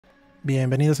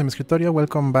Bienvenidos a mi escritorio,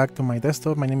 welcome back to my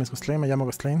desktop. My name is Glostlyn, me llamo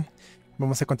Glostlyn.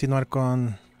 Vamos a continuar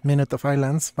con Minute of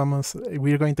Islands.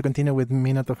 We're going to continue with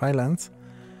Minute of Islands.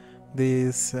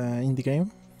 This indie game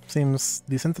seems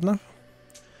decent enough.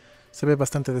 Se ve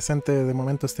bastante decente de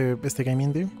momento este game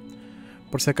indie.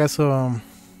 Por si acaso,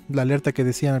 la alerta que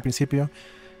decían al principio,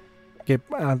 que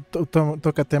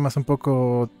toca temas un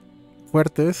poco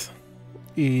fuertes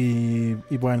y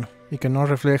bueno, y que no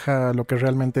refleja lo que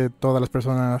realmente todas las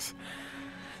personas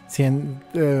sienten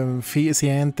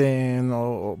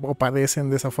o padecen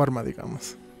de esa forma,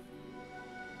 digamos.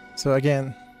 So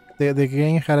again, the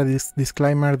game had a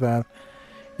disclaimer that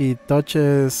it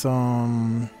touches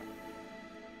on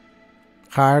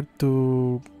hard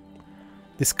to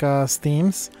discuss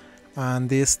themes, and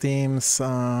these themes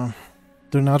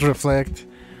do not reflect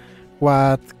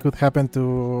what could happen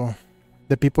to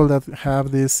the people that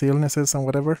have these illnesses and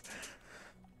whatever.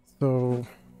 So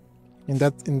in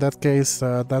that case,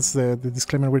 that's the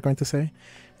disclaimer we're going to say.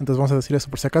 Entonces vamos a decir eso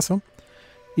por si acaso.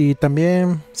 Y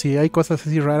también, si hay cosas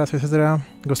así raras, etcétera,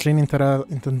 Glostlyn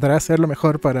intentará hacer lo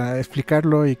mejor para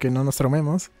explicarlo y que no nos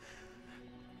traumemos.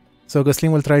 So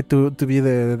Glostlyn will try to be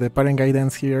the parent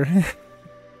guidance here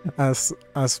as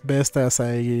best as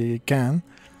I can,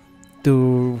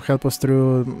 to help us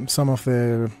through some of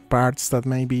the parts that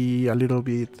may be a little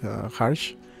bit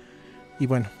harsh. Y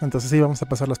bueno, entonces sí, vamos a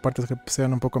pasar las partes que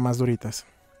sean un poco más duritas.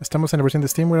 Estamos en la versión de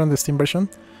Steam, we're on the Steam version.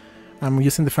 I'm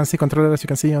using the fancy controller, as you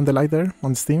can see on the light there,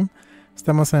 on Steam.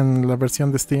 Estamos en la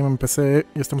versión de Steam en PC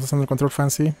y estamos usando el control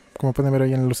fancy, como pueden ver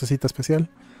ahí en la lucecita especial.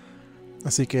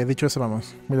 Así que dicho eso,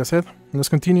 vamos. With that said, let's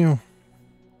continue.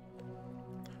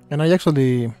 And I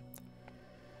actually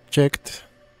checked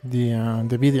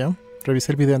the video.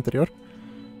 Revisé el video anterior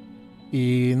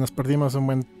y nos perdimos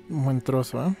un buen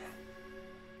trozo, ¿eh?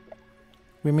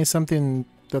 We missed something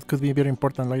that could be very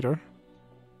important later.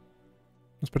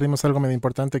 Nos perdimos algo medio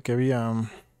importante que había,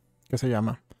 ¿qué se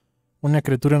llama? Una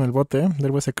criatura en el bote. There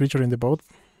was a creature in the boat,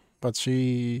 but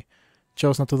she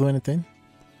chose not to do anything.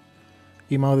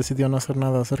 Y Mao decidió no hacer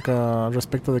nada acerca al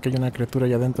respecto de que hay una criatura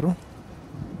allá adentro.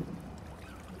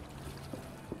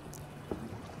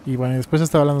 Y bueno, y después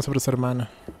estaba hablando sobre su hermana.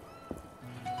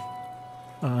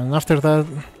 And after that,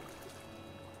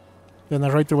 the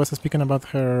narrator was speaking about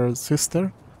her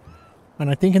sister.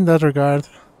 And I think in that regard,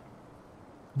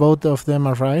 both of them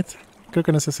are right. Creo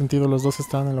que en ese sentido los dos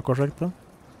están en lo correcto.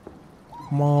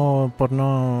 Como por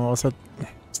no... O sea,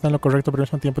 está en lo correcto, pero al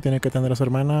mismo tiempo tiene que atender a su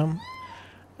hermana.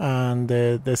 And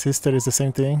the sister is the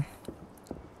same thing.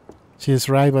 She is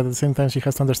right, but at the same time she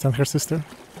has to understand her sister.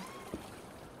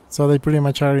 So they pretty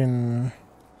much are in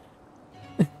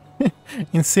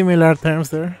similar terms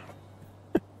there.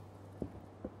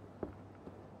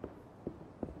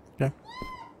 Yeah.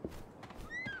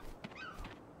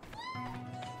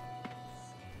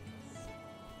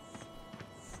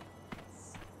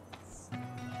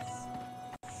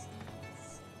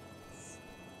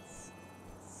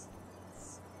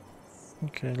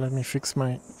 Okay, let me fix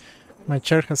my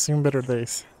chair has seen better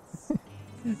days.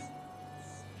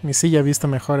 Mi silla ha visto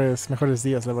mejores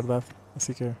días, la verdad.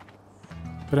 Así que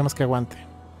esperemos que aguante.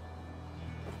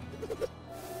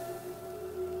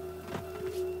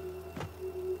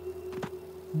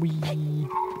 Whee.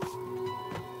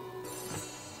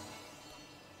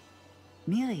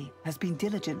 Miri has been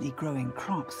diligently growing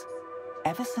crops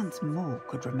ever since Mo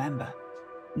could remember.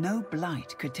 No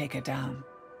blight could take her down.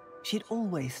 She'd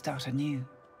always start anew.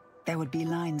 There would be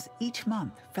lines each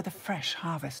month for the fresh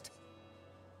harvest.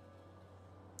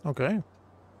 Okay.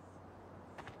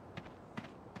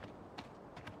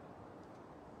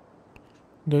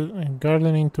 The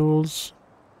gardening tools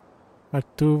are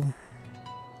two.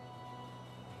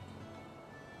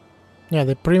 Yeah,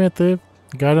 the primitive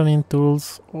gardening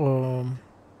tools.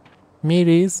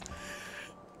 Miri's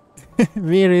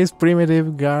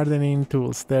primitive gardening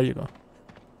tools. There you go.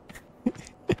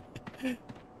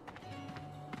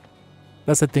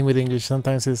 That's the thing with English.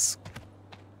 Sometimes it's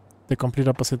the complete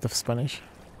opposite of Spanish.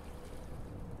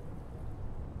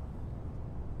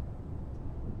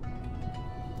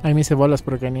 Ahí me hice bolas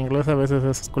porque en inglés a veces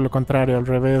es lo contrario, al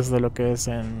revés de lo que es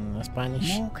en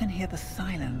Spanish. More can hear the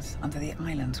silence under the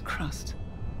island's crust.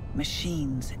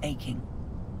 Machines aching,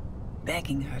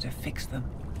 begging her to fix them.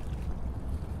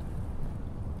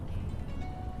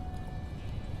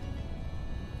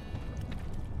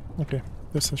 Okay,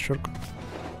 this is shortcut.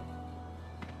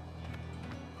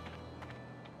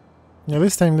 Yeah,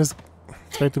 this time let's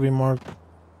try to be more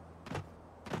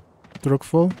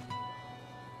truthful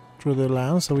through the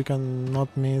land so we can not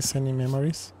miss any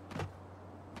memories.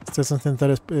 Este es intentar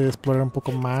explorar un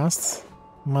poco más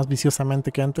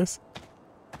viciosamente que antes.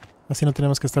 Así no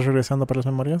tenemos que estar regresando para las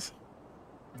memorias.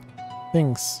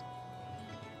 Things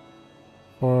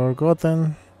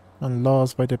forgotten and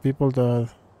lost by the people that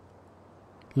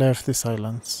left these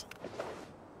islands.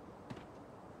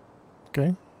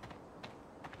 Okay.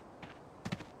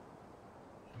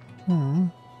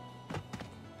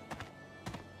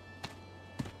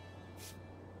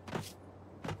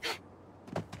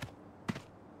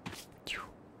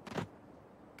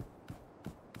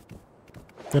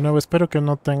 De nuevo, espero que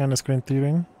no tengan screen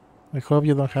tearing. I hope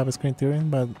you don't have screen tearing,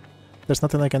 but there's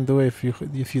nothing I can do if you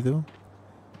do.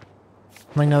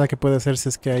 No hay nada que pueda hacer si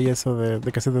es que hay eso de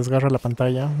que se desgarra la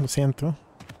pantalla, lo siento.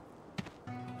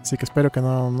 Así que espero que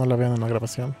no la vean en la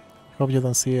grabación. Hope you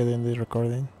don't see it in the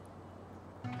recording.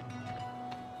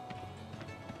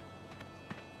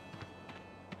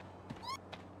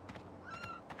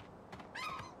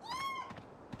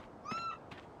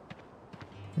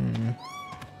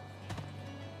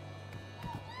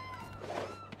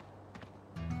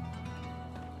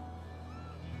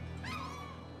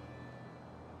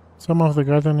 Some of the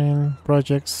gardening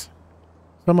projects.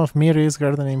 Some of Miri's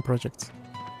gardening projects.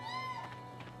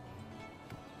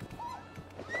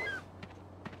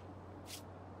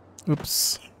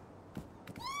 Oops.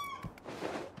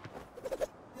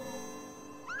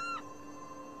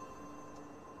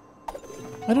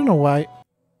 I don't know why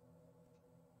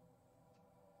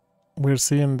we're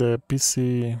seeing the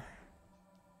PC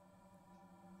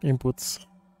inputs.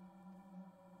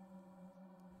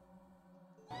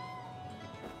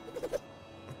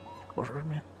 Horror,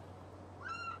 man.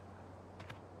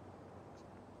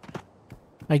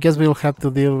 I guess we'll have to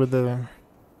deal with the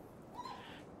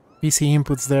PC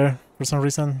inputs there. For some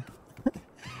reason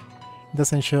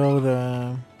doesn't show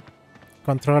the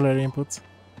controller inputs.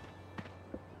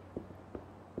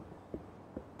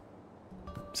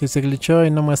 Si se glitchó y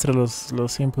no muestra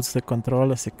los inputs de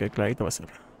control, así que clarito va a ser.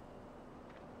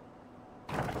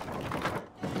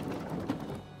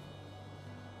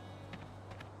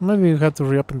 Maybe we have to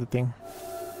reopen the thing.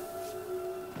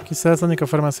 Quizás la única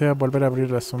forma sea volver a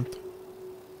abrir el asunto.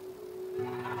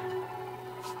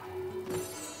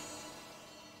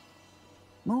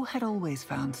 Moore had always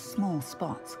found small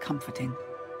spots comforting.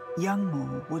 Young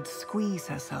Moore would squeeze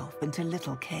herself into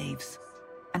little caves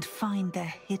and find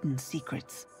their hidden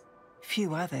secrets.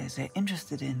 Few others are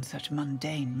interested in such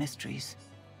mundane mysteries.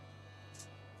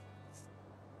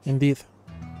 Indeed.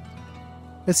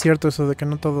 Es cierto eso de que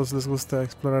no a todos les gusta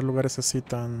explorar lugares así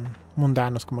tan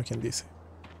mundanos, como quien dice.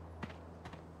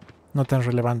 No tan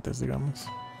relevantes, digamos.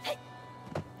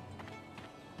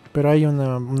 Pero hay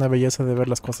una belleza de ver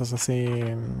las cosas así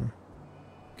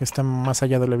que están más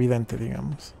allá de lo evidente,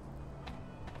 digamos.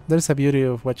 There's a beauty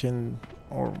of watching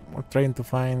or trying to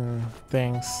find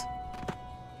things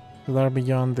that are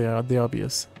beyond the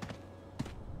obvious.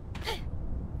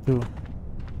 Ooh.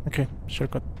 Okay,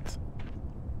 shortcut.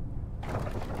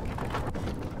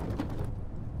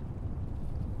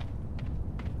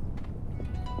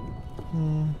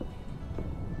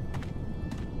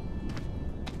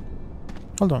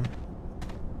 Hold on.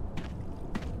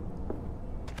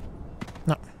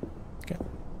 No. Okay.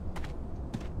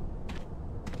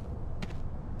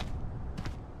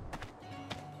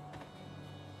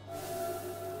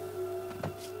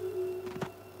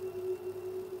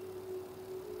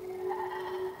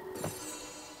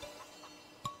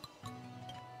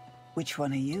 Which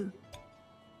one are you?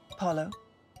 Apollo?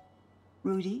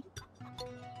 Rudy?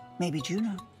 Maybe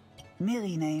Juno?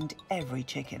 Millie named every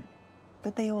chicken,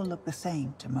 but they all look the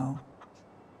same to Mo.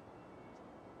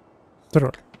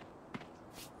 Terror.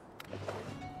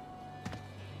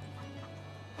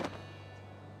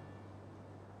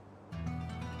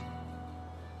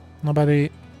 Nobody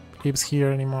lives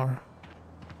here anymore.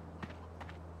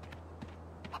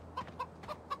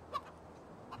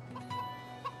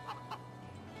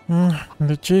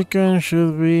 The chicken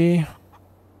should be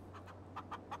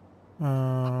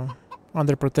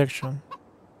under protection.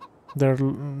 Their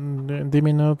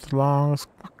diminutive lungs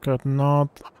could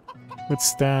not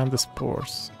withstand the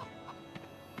spores.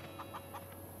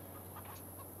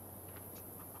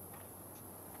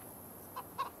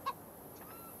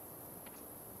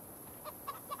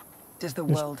 Does the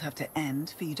world have to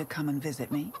end for you to come and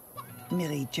visit me?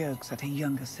 Millie jokes at her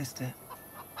younger sister,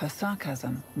 her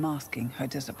sarcasm masking her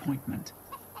disappointment.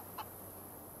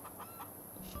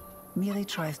 Millie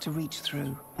tries to reach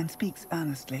through and speaks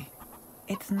earnestly.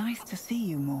 It's nice to see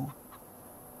you, Mo.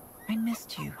 I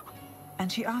missed you. And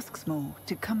she asks Mo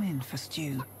to come in for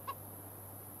stew.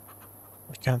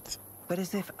 I can't. But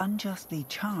as if unjustly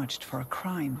charged for a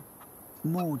crime,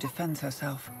 Mo defends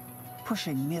herself,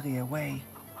 pushing Millie away.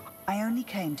 I only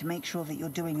came to make sure that you're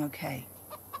doing okay.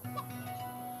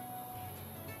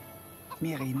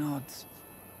 Miri nods.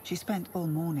 She spent all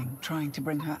morning trying to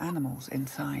bring her animals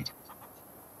inside.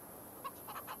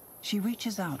 She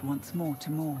reaches out once more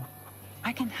to Mo.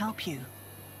 I can help you.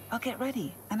 I'll get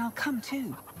ready and I'll come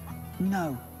too.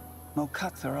 No, Mo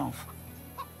cuts her off.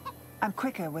 I'm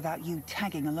quicker without you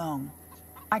tagging along.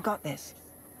 I got this.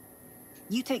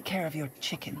 You take care of your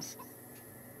chickens.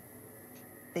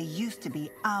 They used to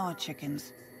be our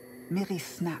chickens. Miri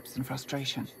snaps in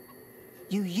frustration.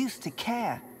 You used to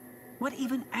care. What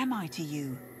even am I to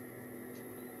you?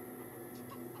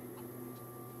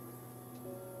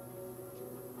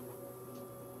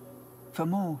 For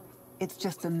Mo, it's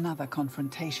just another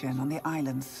confrontation on the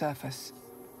island's surface.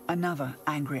 Another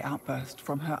angry outburst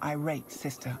from her irate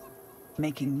sister,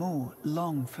 making Mo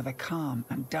long for the calm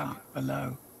and dark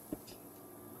below.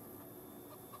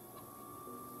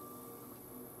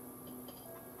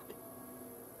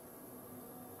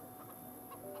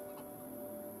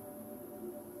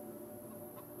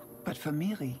 But for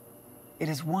Miri, it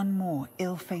is one more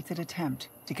ill-fated attempt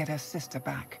to get her sister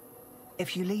back.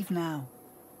 If you leave now,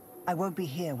 I won't be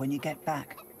here when you get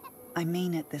back. I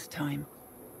mean it this time.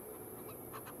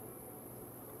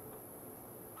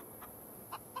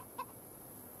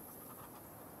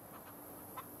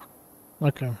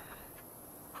 Okay.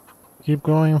 Keep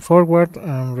going forward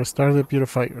and restart the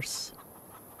purifiers.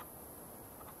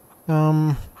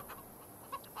 In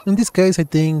this case, I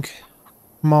think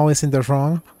Mo is in the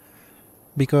wrong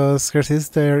because her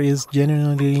sister is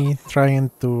genuinely trying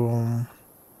to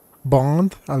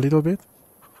bond a little bit.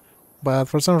 But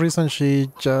for some reason she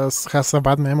just has a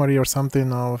bad memory or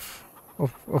something of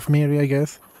Miri, I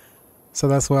guess. So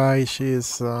that's why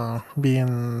she's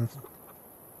being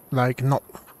like, no,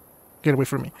 get away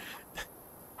from me.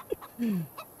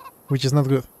 Which is not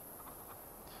good.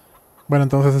 Bueno,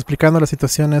 entonces explicando la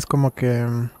situación es como que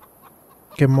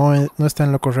Mo no está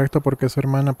en lo correcto porque su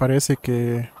hermana parece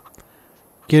que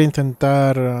quiere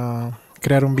intentar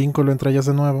crear un vínculo entre ellas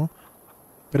de nuevo.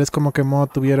 Pero es como que Mo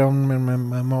tuviera una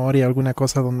memoria, alguna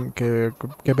cosa donde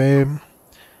que ve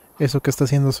eso que está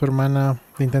haciendo su hermana,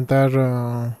 de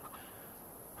intentar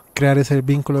crear ese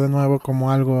vínculo de nuevo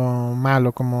como algo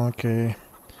malo, como que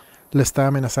le está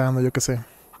amenazando, yo qué sé.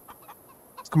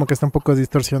 Es como que está un poco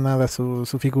distorsionada su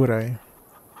figura.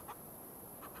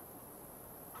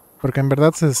 Porque en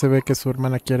verdad se ve que su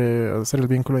hermana quiere hacer el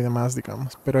vínculo y demás,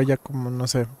 digamos. Pero ella como, no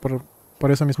sé,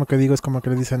 por eso mismo que digo, es como que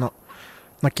le dice, no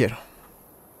quiero.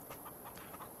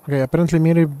 Okay, apparently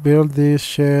Miri built this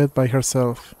shed by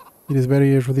herself. It is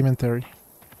very rudimentary.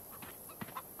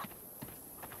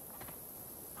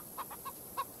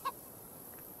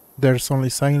 There's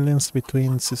only silence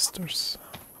between sisters.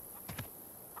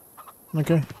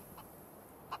 Okay.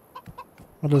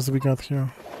 What else do we got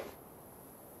here?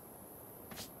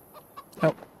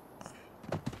 Oh.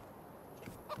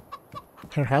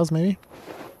 Her house, maybe?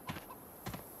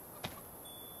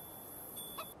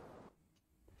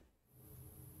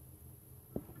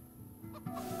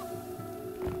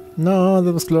 No,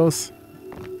 that was close.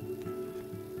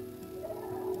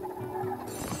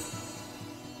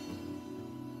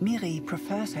 Miri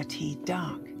prefers her tea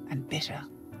dark and bitter,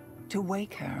 to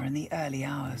wake her in the early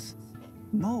hours.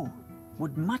 Mo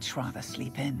would much rather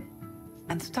sleep in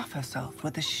and stuff herself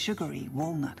with the sugary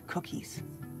walnut cookies.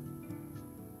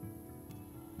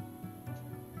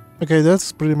 Okay,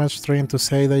 that's pretty much trying to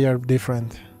say they are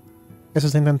different. Eso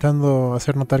está intentando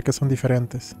hacer notar que son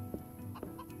diferentes.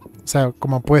 O sea,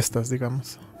 como apuestas,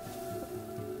 digamos.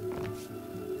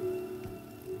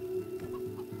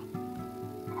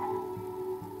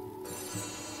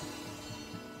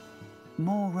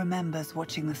 Mo remembers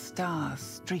watching the stars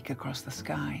streak across the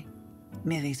sky.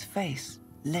 Miri's face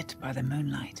lit by the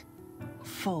moonlight,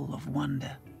 full of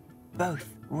wonder. Both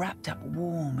wrapped up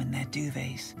warm in their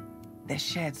duvets, their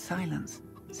shared silence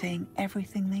saying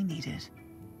everything they needed.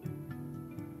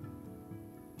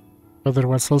 But there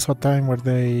was also a time where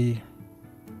they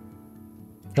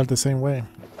felt the same way.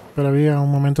 Pero había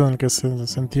un momento en el que se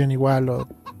sentían igual o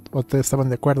estaban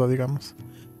de acuerdo, digamos.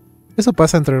 Eso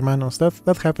pasa entre hermanos.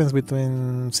 That happens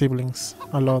between siblings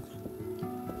a lot.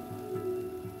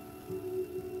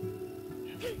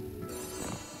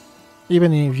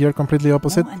 Even if you're completely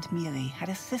opposite. Mo and Miri had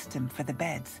a system for the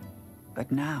beds,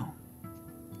 but now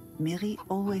Miri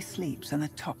always sleeps in the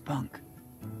top bunk.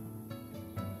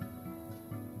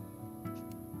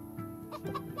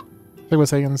 I was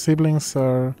saying, siblings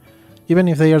are, even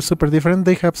if they are super different,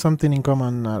 they have something in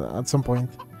common at some point.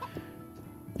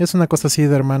 Es una cosa así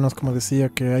de hermanos, como decía,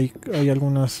 que hay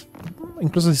algunas,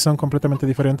 incluso si son completamente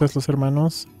diferentes los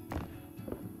hermanos,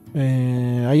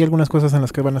 hay algunas cosas en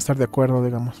las que van a estar de acuerdo,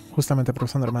 digamos, justamente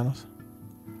porque son hermanos.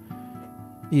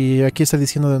 Y aquí está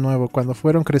diciendo de nuevo, cuando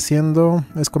fueron creciendo,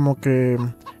 es como que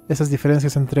esas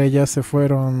diferencias entre ellas se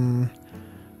fueron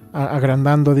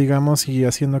agrandando, digamos, y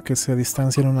haciendo que se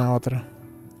distancien una a otra.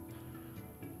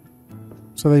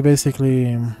 So they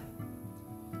basically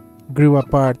grew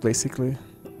apart, basically,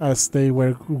 as they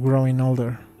were growing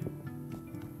older.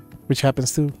 Which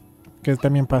happens too, que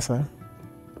también pasa.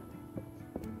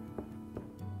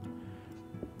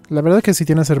 La verdad que si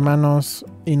tienes hermanos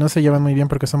y no se llevan muy bien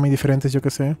porque son muy diferentes, yo que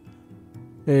sé,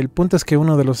 el punto es que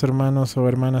uno de los hermanos o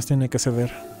hermanas tiene que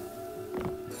ceder.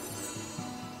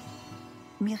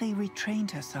 Miri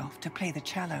retrained herself to play the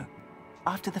cello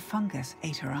after the fungus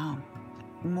ate her arm.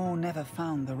 Moore never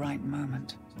found the right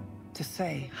moment to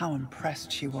say how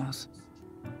impressed she was.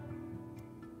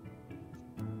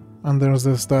 And there's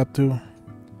that too.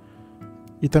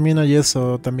 Y también hay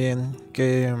eso también,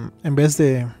 que en vez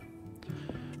de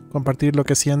compartir lo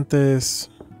que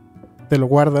sientes, te lo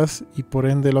guardas y por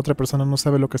ende la otra persona no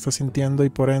sabe lo que estás sintiendo y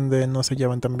por ende no se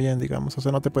llevan tan bien, digamos, o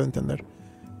sea, no te puede entender.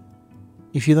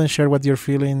 If you don't share what you're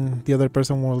feeling, the other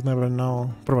person will never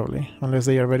know, probably, unless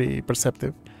they are very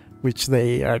perceptive, which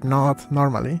they are not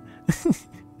normally.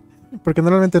 Porque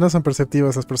normalmente no son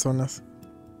perceptivas esas personas.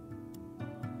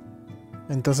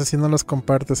 Entonces si no los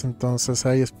compartes, entonces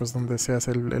ahí es pues donde se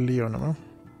hace el lío, ¿no?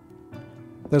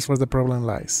 That's where the problem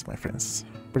lies, my friends.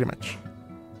 Pretty much.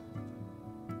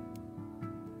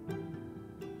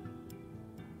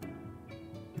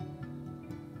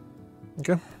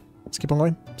 Okay, let's keep on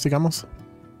going. Sigamos.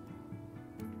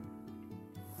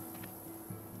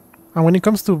 And when it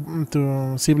comes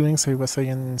to siblings, I was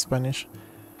saying in Spanish,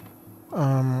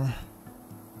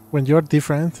 when you're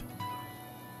different,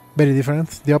 very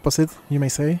different, the opposite, you may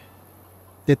say,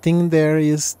 the thing there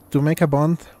is to make a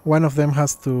bond, one of them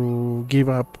has to give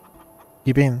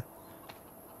in.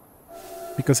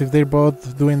 Because if they're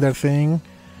both doing their thing,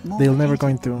 they'll never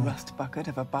going to. Rust bucket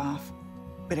of a bath,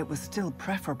 but it was still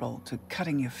preferable to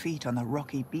cutting your feet on the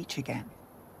rocky beach again.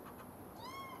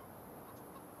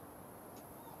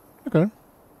 Okay.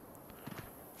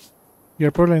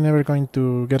 You're probably never going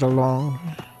to get along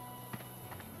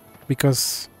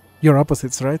because you're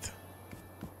opposites, right?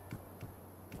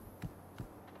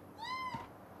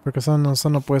 Porque son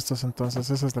opuestos,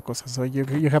 entonces esa es la cosa. So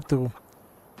you have to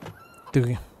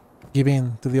give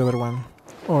in to the other one,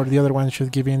 or the other one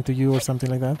should give in to you, or something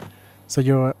like that. So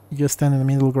you stand in the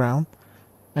middle ground,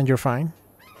 and you're fine.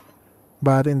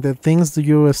 But in the things that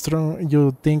you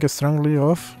think strongly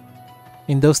of,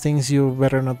 in those things you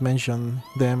better not mention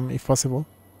them if possible.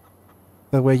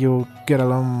 That way you get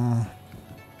along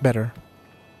better.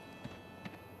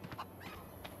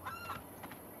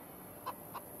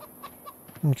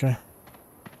 Okay.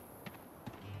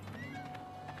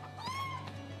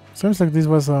 Seems like this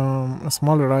was a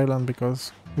smaller island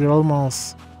because we're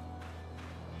almost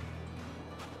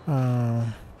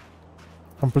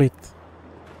complete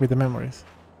with the memories.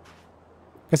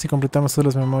 Casi completamos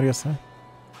todas las memorias, ¿eh?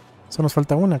 Solo nos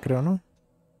falta una, creo, ¿no?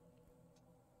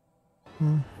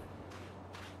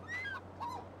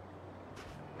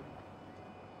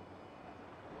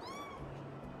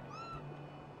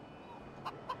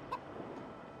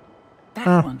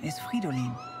 That one is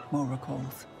Fridolin, Moore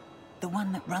recalls. The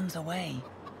one that runs away.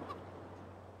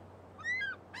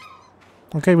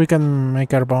 Okay, we can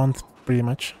make our bond, pretty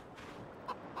much.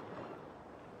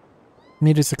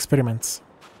 Nearest experiments.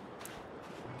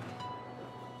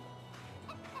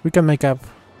 We can make up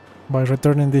by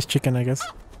returning this chicken, I guess.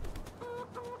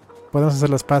 Podemos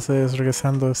hacer las paces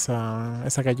regresando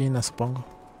esa gallina, supongo.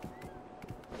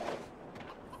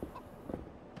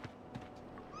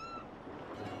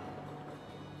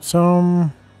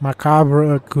 Some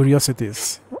macabre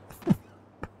curiosities.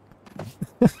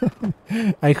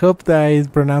 I hope that I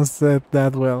pronounced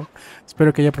that well.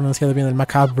 Espero que haya pronunciado bien el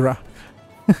macabre.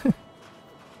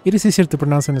 It is easier to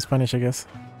pronounce in Spanish, I guess.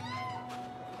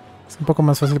 Es un poco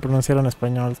más fácil pronunciar en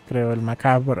español, creo, el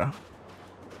macabre.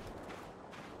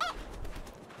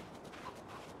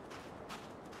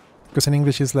 Because in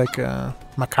English it's like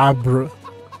macabre,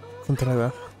 something like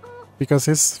that. Because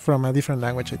it's from a different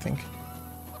language, I think.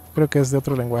 Creo que es de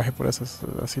otro lenguaje, por eso es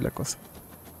así la cosa.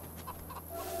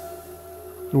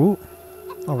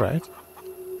 Alright.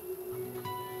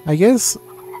 I guess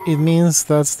it means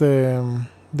that's the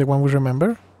one we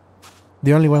remember.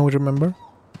 The only one we remember.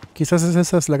 Quizás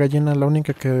esa es la gallina, la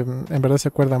única que en verdad se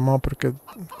acuerda Mo, porque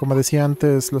como decía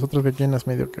antes, las otras gallinas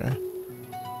medio que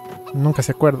nunca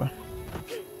se acuerda.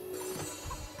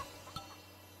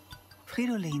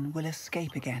 Fridolin will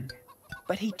escape again,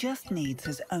 but he just needs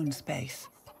his own space.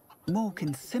 Moore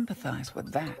can sympathize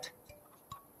with that.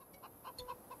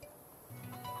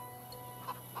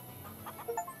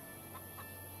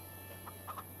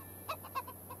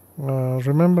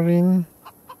 Remembering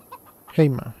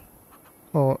Heima.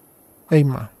 O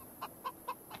Eima.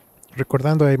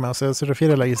 Recordando a Eima, o sea, se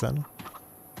refiere a la isla, ¿no?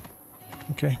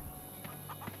 Okay.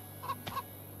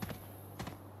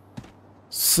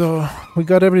 So, we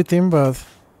got everything, but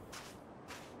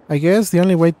I guess the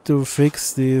only way to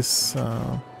fix this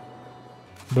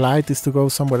blight is to go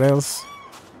somewhere else.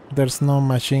 There's no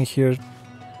machine here.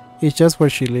 It's just where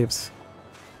she lives.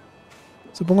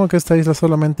 Supongo que esta isla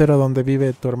solamente era donde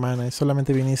vive tu hermana y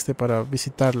solamente viniste para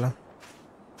visitarla.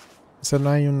 O sea, no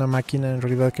hay una máquina en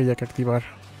realidad que haya que activar.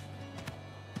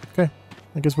 Ok,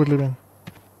 I guess we're leaving.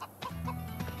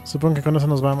 Supongo que con eso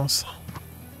nos vamos.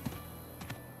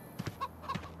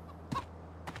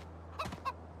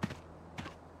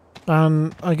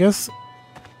 And I guess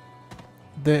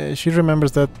she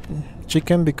remembers that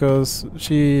chicken because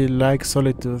she likes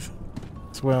solitude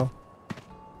as well.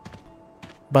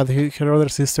 But her other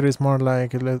sister is more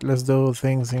like, let's do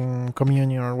things in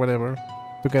communion or whatever,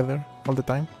 together, all the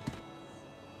time.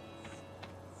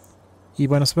 Y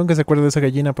bueno, supongo que se acuerda de esa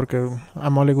gallina porque a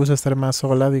Mo le gusta estar más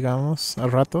sola, digamos, a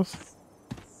ratos.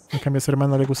 En cambio a su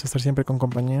hermano le gusta estar siempre con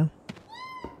compañía.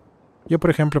 Yo, por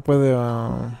ejemplo, puedo...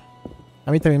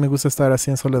 a mí también me gusta estar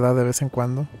así en soledad de vez en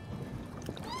cuando.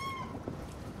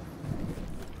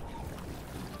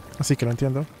 Así que lo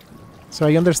entiendo. So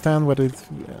I understand what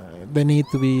the need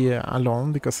to be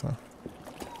alone, because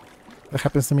that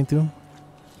happens to me too.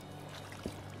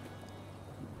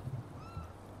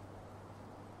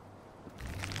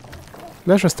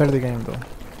 Let's restart the game though.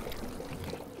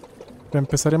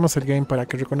 Empezaremos el game para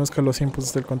que reconozca los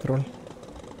inputs del control.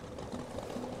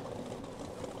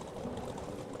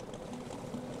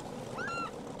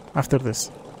 After this.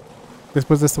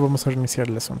 Después de esto vamos a reiniciar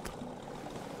el asunto.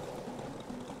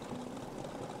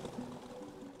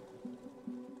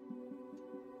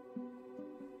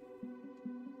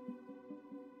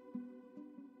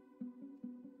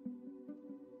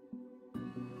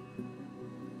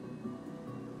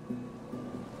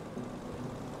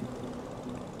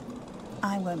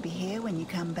 I won't be here when you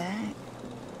come back.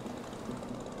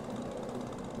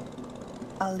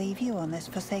 I'll leave you on this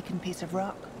forsaken piece of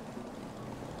rock.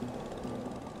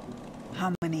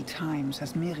 How many times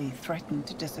has Miri threatened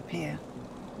to disappear,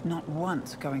 not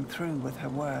once going through with her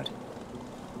word?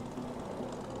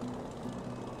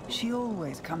 She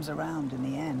always comes around in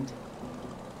the end.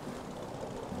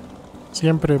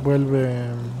 Siempre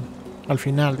vuelve al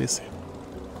final, dice.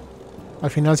 Al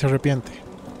final se arrepiente,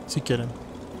 si quieren.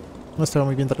 No estaba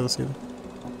muy bien traducido.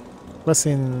 That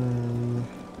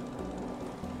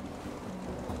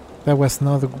was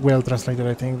not well translated,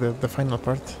 I think, the final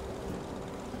part.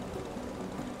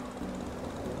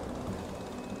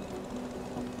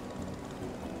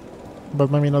 But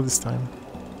maybe not this time.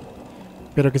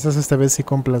 Pero quizás esta vez sí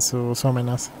cumpla su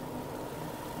amenaza.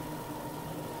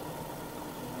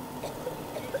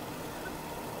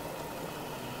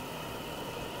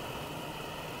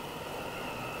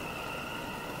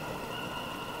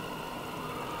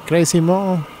 Crazy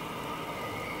Mo.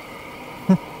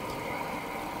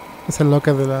 Esa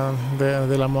loca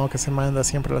de la Mo que se manda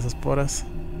siempre las esporas.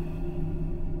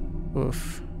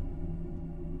 Uff.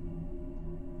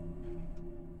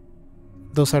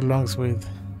 Those are lungs with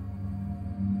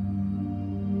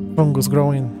fungus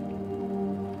growing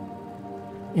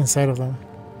inside of them.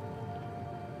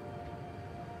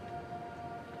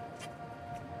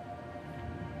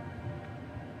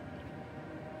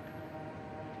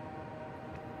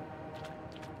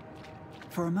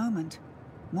 For a moment,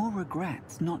 Mo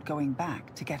regrets not going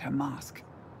back to get her mask,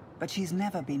 but she's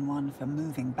never been one for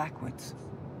moving backwards.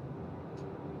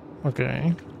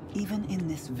 Okay. Even in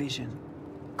this vision,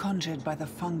 conjured by the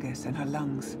fungus in her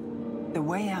lungs, the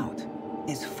way out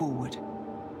is forward.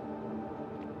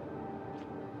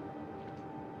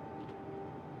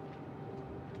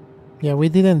 Yeah, we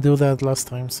didn't do that last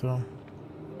time, so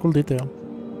cool detail.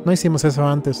 No hicimos eso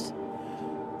antes.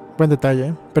 Buen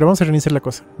detalle, pero vamos a reiniciar la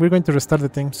cosa. We're going to restart the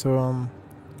thing, so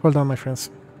hold on, my friends.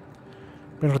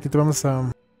 Un ratito vamos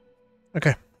a...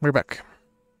 Okay, we're back.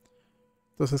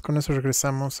 Entonces con eso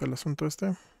regresamos al asunto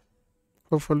este.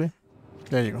 Hopefully.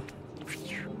 Ya llegó.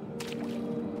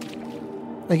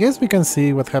 I guess we can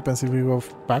see what happens if we go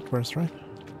backwards, right?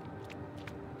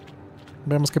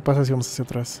 Veamos qué pasa si vamos hacia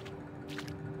atrás.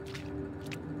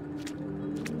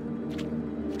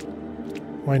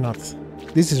 Why not?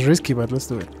 This is risky, but let's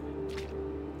do it.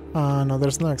 No,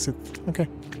 there's no exit. Okay.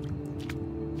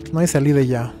 No hay salida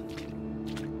ya.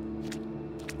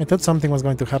 I thought something was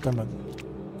going to happen, but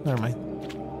never mind.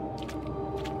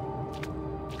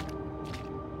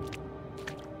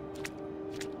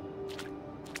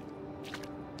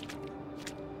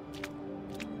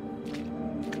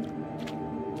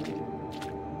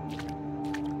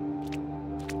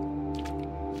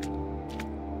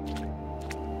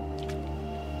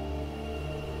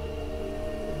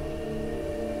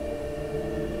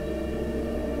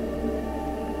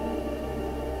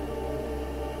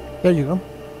 There you go.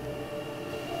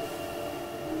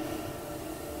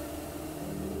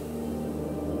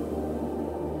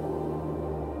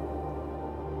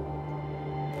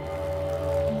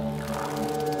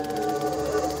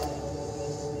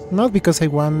 Not because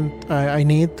I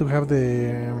need to have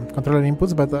the controller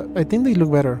inputs, but I think they look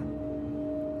better.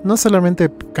 No solamente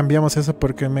cambiamos eso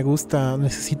porque me gusta,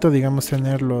 necesito, digamos,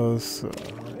 tener los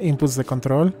inputs de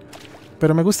control,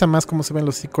 pero me gusta más cómo se ven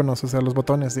los iconos, o sea, los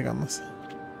botones, digamos.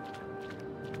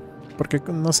 Porque,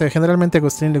 no sé, generalmente a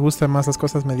Glostlyn le gustan más las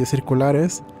cosas medio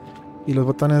circulares y los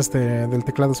botones del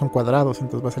teclado son cuadrados,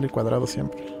 entonces va a salir cuadrado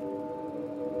siempre.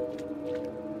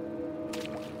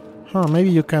 Oh,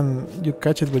 maybe you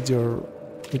catch it with your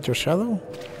shadow.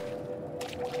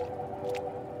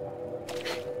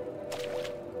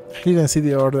 I didn't see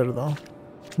the order though.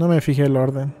 No me fijé el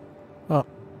orden. Oh.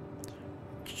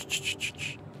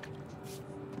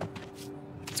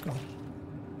 Let's go.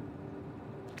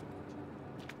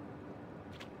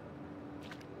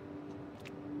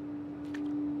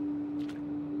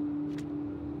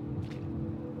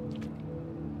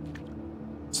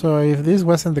 So if this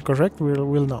wasn't the correct,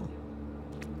 we'll know.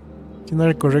 Si no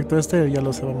era el correcto este, ya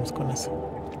lo sabemos con eso.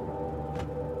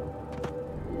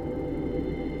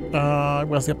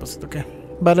 Was the opposite, okay.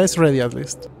 But it's ready at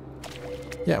least.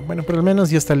 Ya, bueno, pero al menos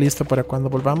ya está listo para cuando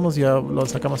volvamos, ya lo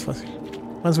sacamos fácil.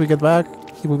 Once we get back,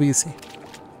 it will be easy.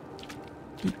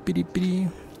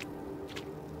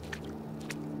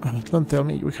 Don't tell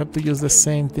me we have to use the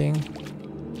same thing.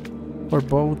 Or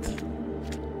both.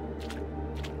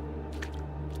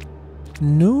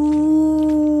 No,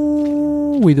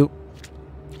 we do.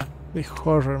 The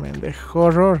horror, man, the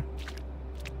horror.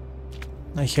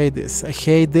 I hate this, I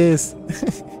hate this.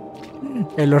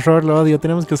 El horror lo odio.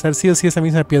 Tenemos que usar sí o sí esa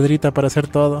misma piedrita para hacer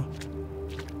todo.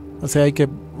 O sea, hay que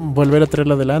volver a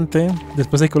traerla adelante,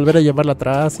 después hay que volver a llevarla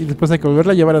atrás y después hay que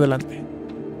volverla a llevar adelante.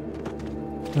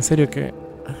 En serio que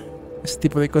ese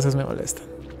tipo de cosas me molestan.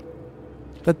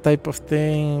 That type of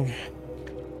thing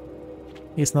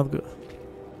is not good.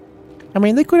 I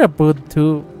mean, they could have put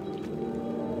two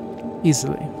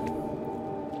easily.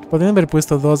 Podrían haber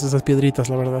puesto dos de esas piedritas,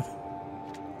 la verdad.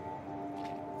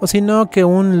 O si no, que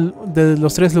de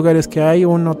los tres lugares que hay,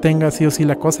 uno tenga sí o sí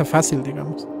la cosa fácil,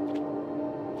 digamos.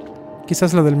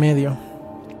 Quizás la del medio.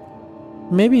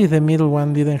 Maybe the middle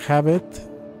one didn't have it.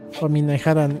 I mean, I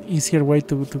had an easier way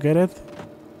to get it.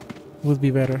 Would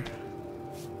be better.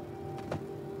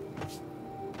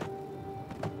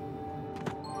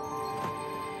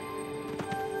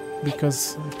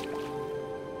 Because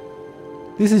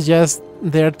this is just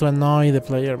there to annoy the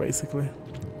player, basically.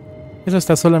 Eso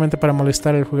está solamente para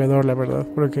molestar al jugador, la verdad,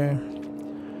 porque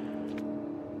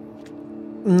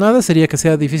nada sería que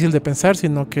sea difícil de pensar,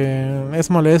 sino que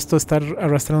es molesto estar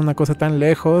arrastrando una cosa tan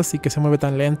lejos y que se mueve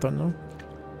tan lento, ¿no?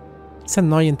 It's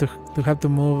annoying to have to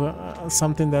move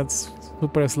something that's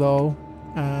super slow,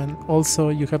 and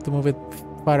also you have to move it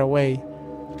far away.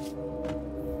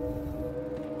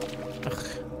 Ugh.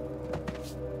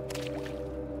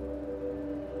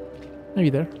 Maybe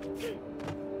there.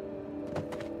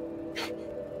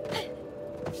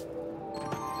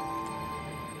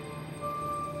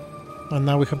 And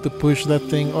now we have to push that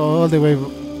thing all the way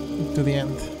to the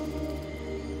end.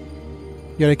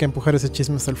 Y ahora hay que empujar ese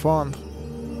chisme hasta el fondo.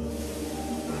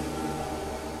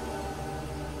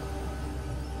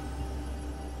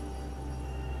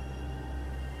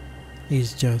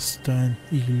 It's just an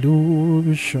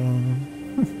illusion.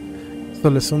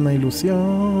 Solo es una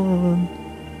ilusión.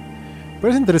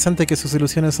 Pero es interesante que sus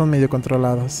ilusiones son medio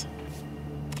controladas.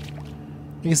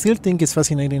 I still think it's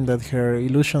fascinating that her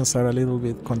illusions are a little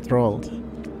bit controlled,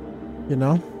 you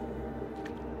know?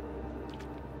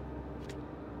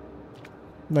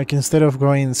 Like instead of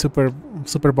going super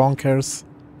bonkers,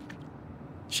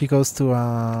 she goes to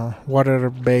a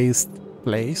water-based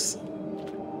place.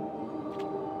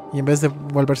 Y en vez de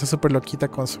volverse super loquita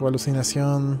con su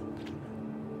alucinación,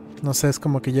 no sé, es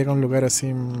como que llega a un lugar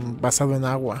así basado en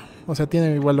agua. O sea,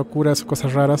 tiene igual locuras o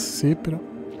cosas raras, sí, pero...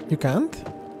 You can't?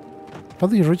 How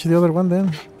do you reach the other one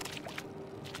then?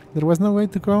 There was no way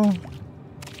to go.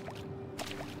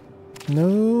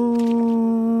 No.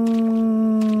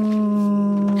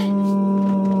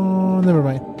 Never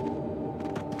mind.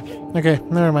 Okay,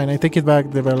 never mind. I take it back,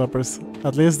 developers.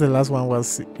 At least the last one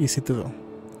was easy to do.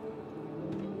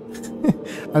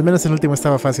 Al menos el último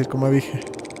estaba fácil, como dije.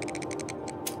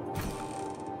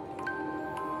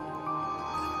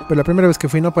 Pero la primera vez que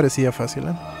fui no parecía fácil,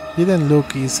 ¿eh? Didn't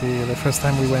look easy the first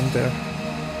time we went there.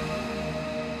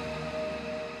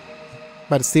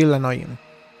 But still annoying.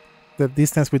 The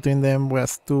distance between them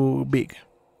was too big.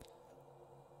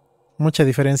 mucha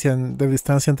diferencia de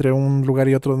distancia entre un lugar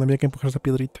y otro donde había que empujar esa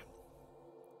piedrita.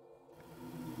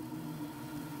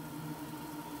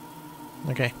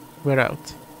 Okay, we're out.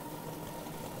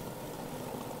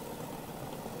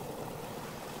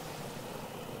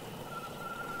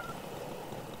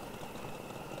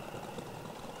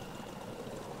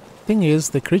 Thing is,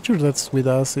 the creature that's with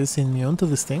us is immune to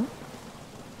this thing.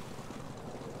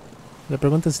 La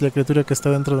pregunta es si la criatura que está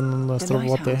dentro de nuestro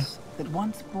bote. That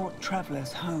once brought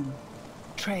travelers home,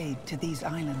 trade to these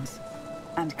islands,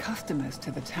 and customers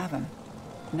to the tavern,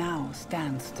 now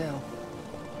stands still.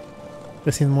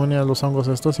 Es inmune a los hongos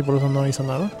estos y por eso no hizo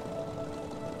nada.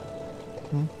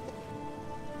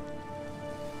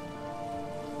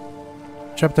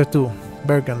 Chapter 2,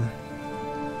 Bergen.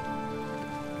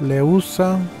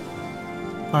 Leusa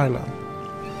Island.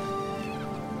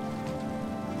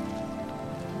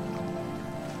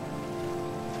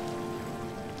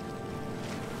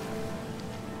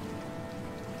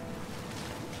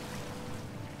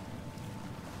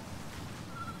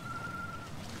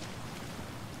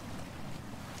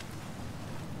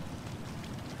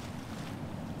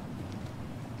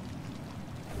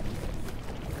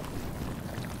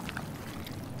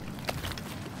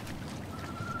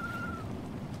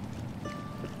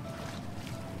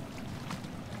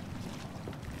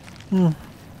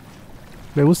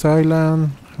 Leusa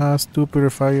Island has 2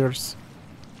 purifiers.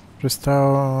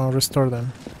 Restore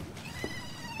them.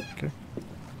 Okay.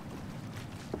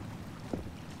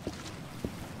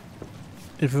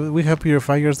 If we have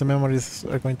purifiers, the memories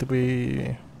are going to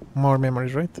be more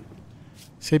memories, right?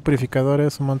 Si hay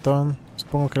purificadores, un montón.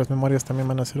 Supongo que las memorias también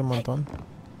van a ser un montón.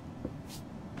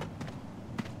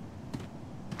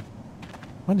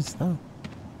 What is that?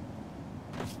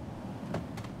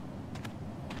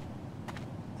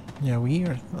 Yeah,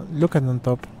 weird. Look at on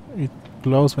top. It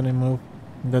glows when I move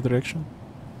in that direction.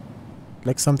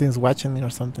 Like something's watching me or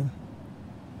something.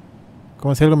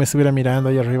 Como si algo me estuviera mirando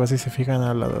ahí arriba, si se fijan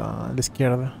a la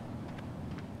izquierda.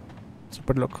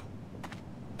 Super loco.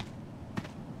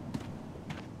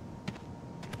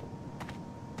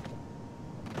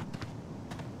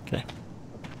 Okay.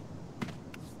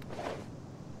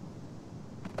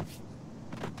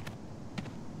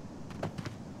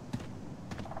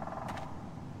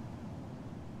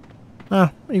 Ah,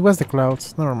 it was the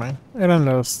clouds. Never mind. Eran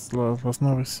las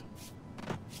nubes.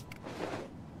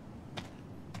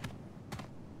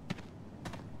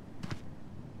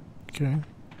 Okay.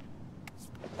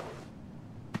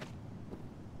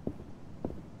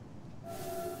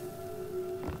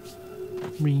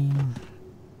 Beam.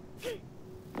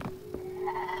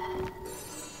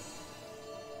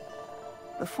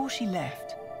 Before she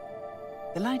left,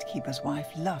 the Lightkeeper's wife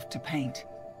loved to paint.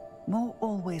 Moore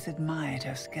always admired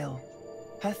her skill.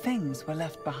 Her things were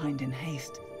left behind in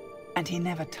haste, and he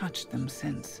never touched them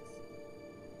since.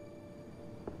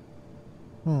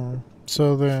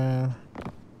 So the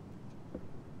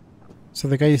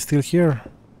guy is still here,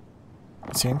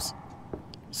 it seems.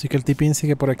 Así que el tipín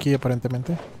sigue por aquí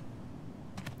aparentemente.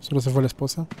 Solo se fue la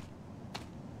esposa.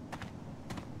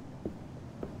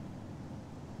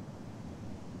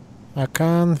 A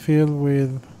can filled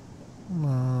with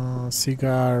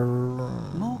cigar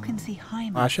Moore can see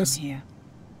Hyman ashes. from here.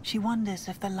 She wonders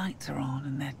if the lights are on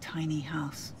in their tiny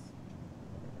house.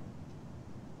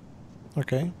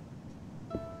 Okay.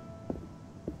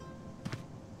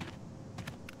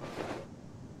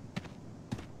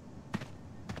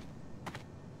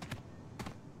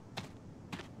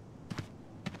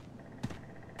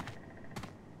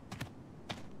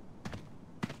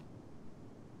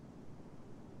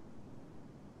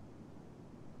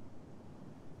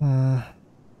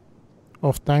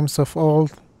 Of times of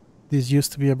old, this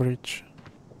used to be a bridge.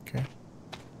 Okay.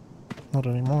 Not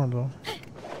anymore though.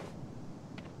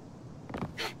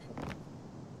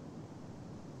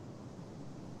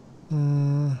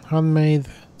 Handmade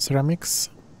ceramics.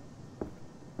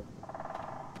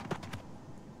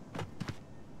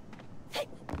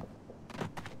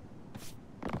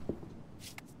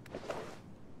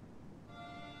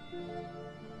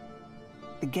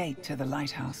 The gate to the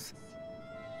lighthouse.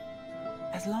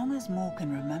 As long as Moore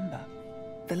can remember,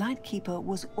 the Lightkeeper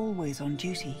was always on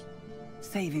duty,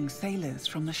 saving sailors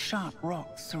from the sharp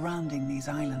rocks surrounding these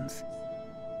islands.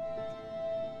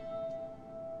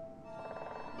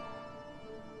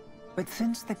 But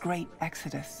since the Great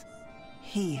Exodus,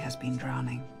 he has been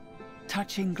drowning,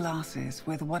 touching glasses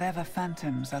with whatever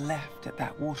phantoms are left at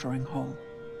that watering hole.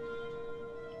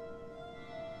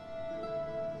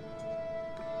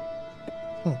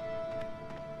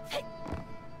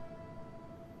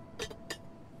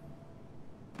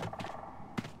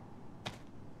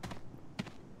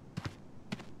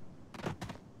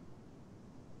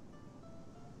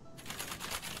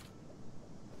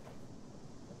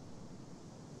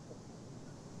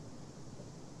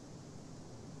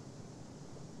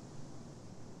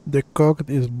 The cock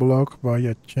is blocked by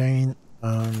a chain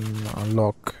and a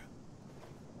lock.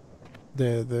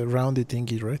 The roundy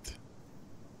thingy, right?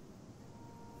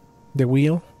 The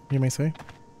wheel, you may say.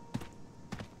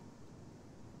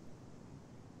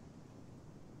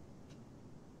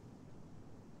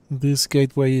 This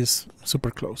gateway is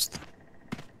super closed.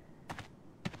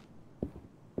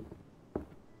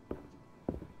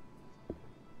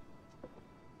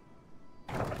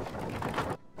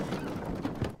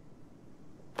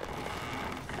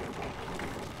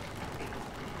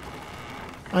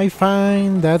 I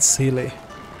find that silly.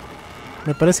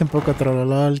 Me parece un poco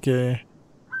trololol que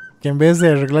en vez de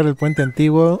arreglar el puente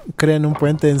antiguo, creen un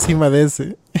puente encima de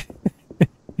ese.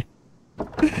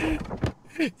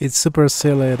 It's super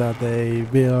silly that they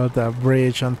build a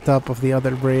bridge on top of the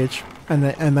other bridge,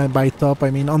 and by top I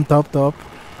mean on top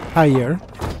higher,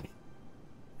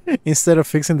 instead of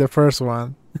fixing the first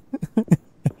one.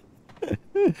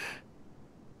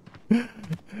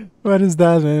 What is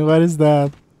that, man? What is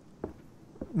that?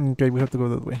 Okay, we have to go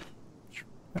that way.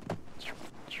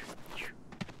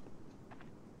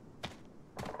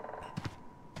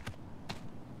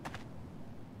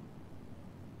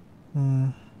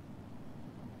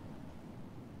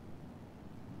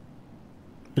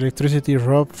 Electricity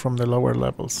robbed from the lower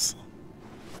levels.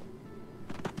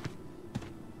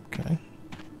 Okay.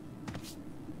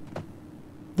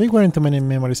 There weren't too many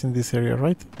memories in this area,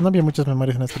 right? No había muchas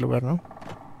memorias en este lugar, ¿no?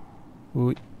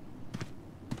 Uy.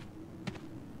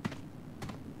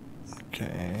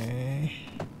 Okay.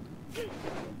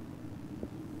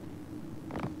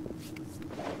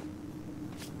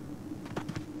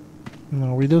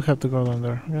 No, we do have to go down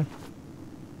there. Okay.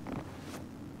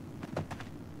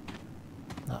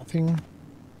 Nothing.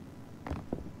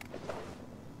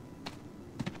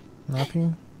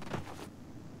 Nothing.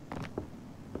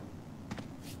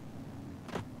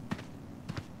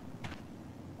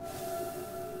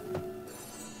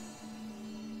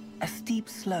 A steep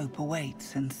slope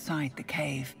awaits inside the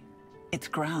cave. Its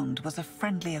ground was a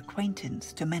friendly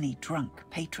acquaintance to many drunk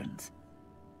patrons.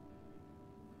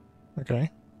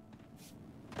 Okay.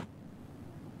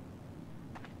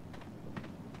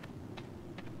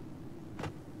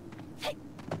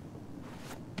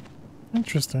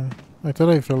 Interesting. I thought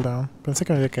I fell down. Pensé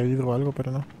que me había caído o algo,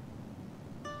 pero no.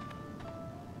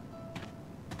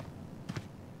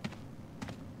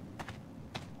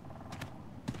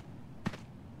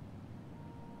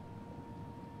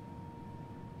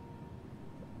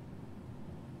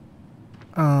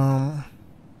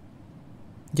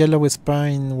 Yellow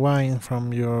spine wine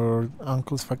from your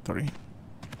uncle's factory.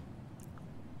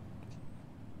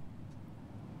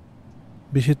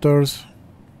 Visitors,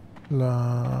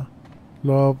 love,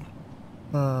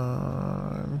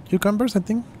 cucumbers, I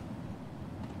think.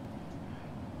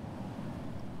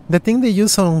 The thing they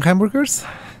use on hamburgers.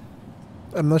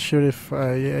 I'm not sure if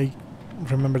I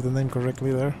remember the name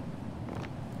correctly there.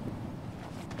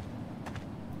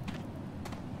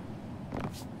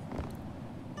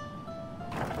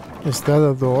 Is that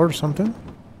a door or something?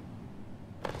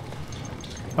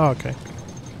 Oh, okay.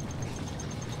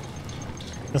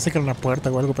 Pensé que era una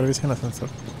puerta o algo, pero dice un ascensor.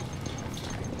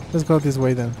 Let's go this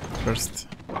way then, first.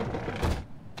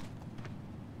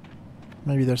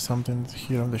 Maybe there's something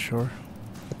here on the shore.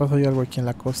 Capaz hay algo aquí en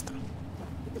la costa.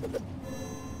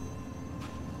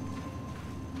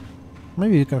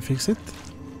 Maybe you can fix it.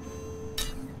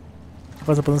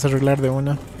 Capaz lo podemos arreglar de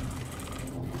una.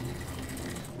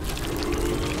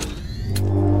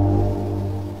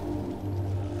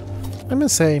 I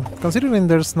must say, considering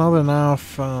there's not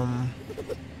enough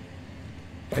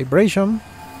vibration,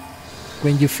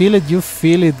 when you feel it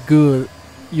good.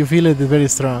 You feel it very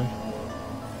strong.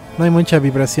 No hay mucha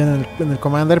vibración en el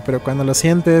Commander, pero cuando lo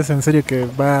sientes, en serio que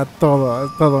va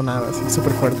todo nada, así,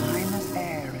 súper fuerte. Heima's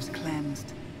air is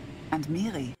cleansed, and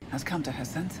Miri has come to her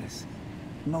senses.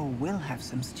 Mo will have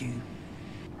some stew.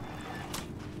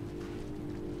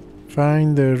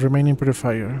 Find the remaining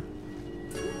purifier,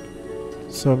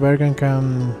 so Bergen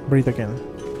can breathe again.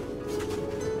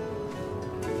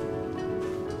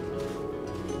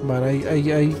 But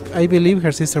I believe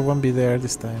her sister won't be there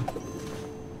this time.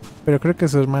 Pero creo que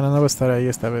su hermana no va a estar ahí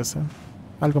esta vez, ¿eh?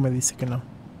 Algo me dice que no.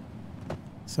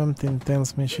 Something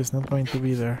tells me she's not going to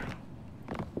be there.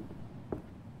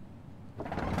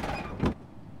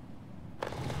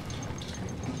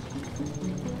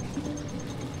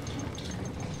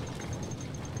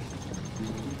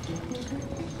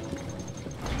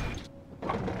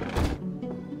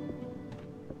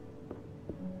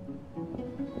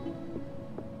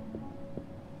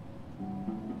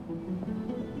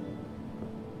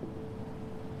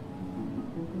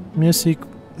 Music,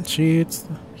 sheets,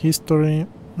 history,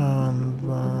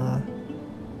 And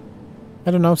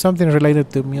I don't know, something related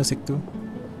to music too.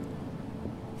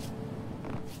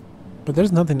 But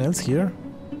there's nothing else here.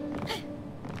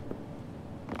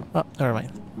 Oh, never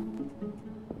mind.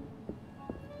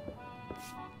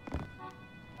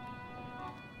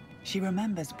 She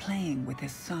remembers playing with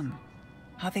his son,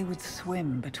 how they would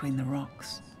swim between the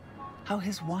rocks, how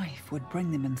his wife would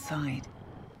bring them inside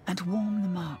and warm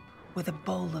them up with a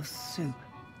bowl of soup,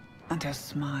 and her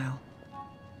smile.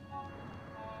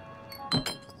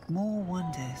 Moore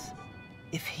wonders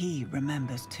if he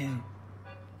remembers too.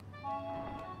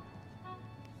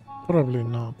 Probably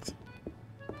not.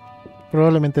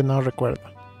 Probablemente no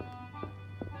recuerda.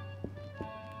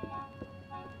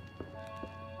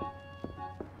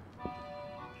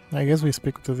 I guess we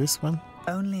speak to this one.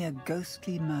 Only a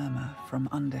ghostly murmur from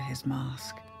under his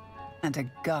mask, and a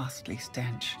ghastly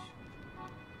stench.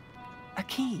 A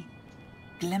key,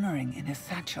 glimmering in his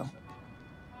satchel.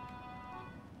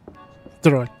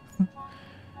 Troll.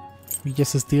 We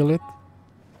just steal it.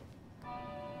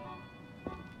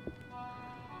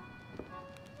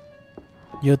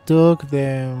 You took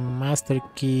the master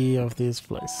key of this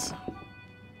place.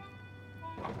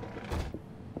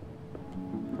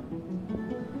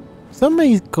 Some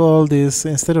may call this,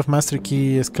 instead of master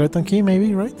key, skeleton key,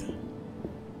 maybe, right?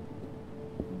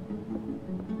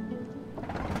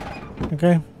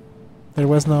 Okay. There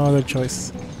was no other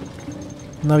choice.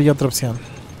 No había otra opción.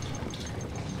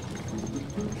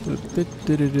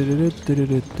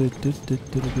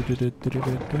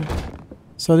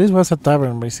 So this was a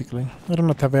tavern, basically. Era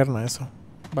una taberna eso,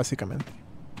 básicamente.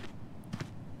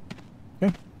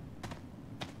 Okay.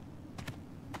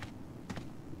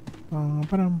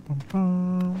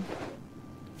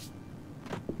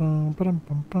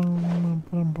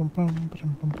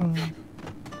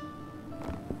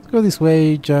 Let's go this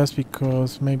way just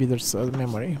because maybe there's a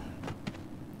memory.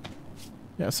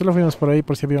 Ya, solo fuimos por ahí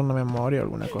por si había una memoria o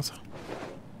alguna cosa.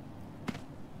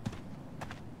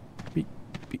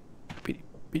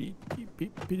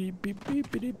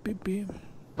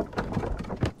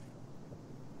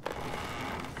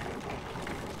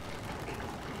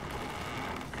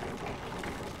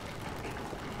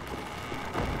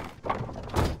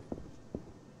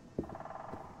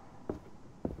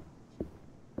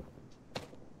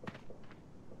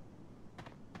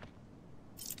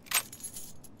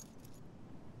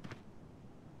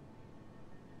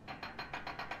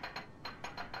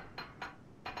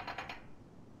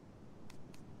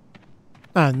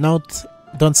 Note,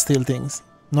 don't steal things.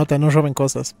 Nota, no roben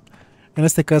cosas. En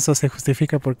este caso se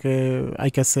justifica porque hay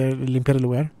que limpiar el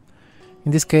lugar.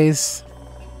 In this case,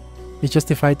 it's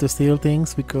justified to steal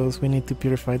things because we need to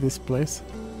purify this place.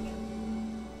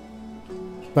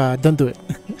 But don't do it.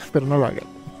 Pero no lo hagan.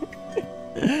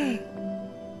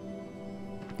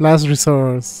 Last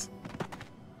resource.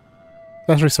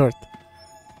 Last resort.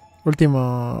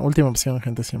 Última opción,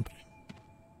 gente, siempre.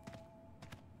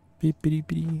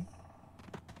 Pipiripiri.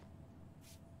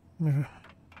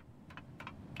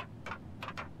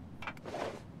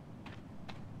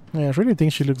 I really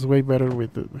think she looks way better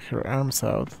with her arms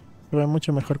out. Se ve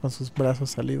mucho mejor con sus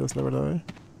brazos salidos, la verdad.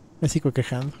 Me sigo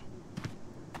quejando.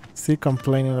 Still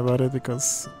complaining about it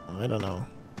because I don't know.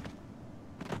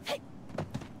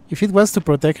 If it was to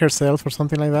protect herself or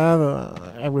something like that,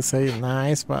 I would say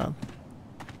nice, but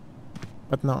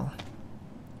no.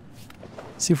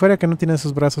 Si fuera que no tiene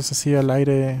sus brazos así al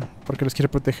aire porque los quiere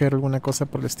proteger o alguna cosa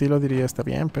por el estilo, diría está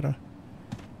bien, pero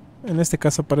en este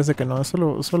caso parece que no, es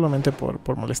solamente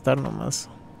por molestar nomás.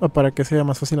 O para que sea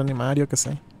más fácil animar, yo que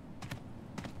sé.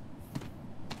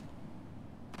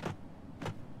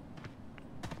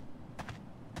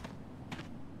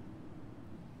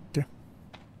 ¿Qué?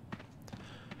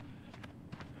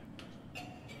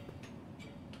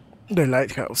 The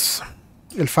Lighthouse.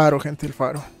 El faro, gente, el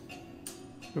faro.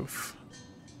 Uf.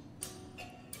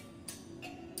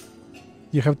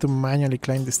 You have to manually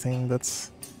climb this thing.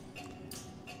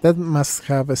 That must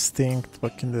have a stink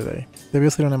back in the day.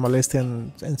 Debió ser una molestia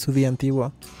en su día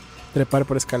antiguo. Trepar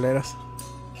por escaleras.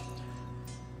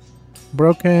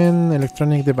 Broken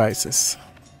electronic devices.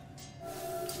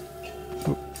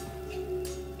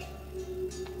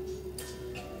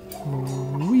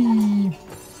 Whee.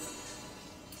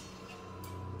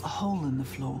 A hole in the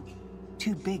floor,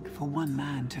 too big for one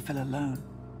man to fill alone.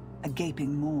 A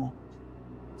gaping maw,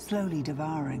 slowly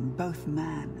devouring both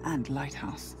man and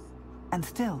lighthouse. And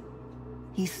still,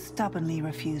 he stubbornly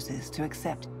refuses to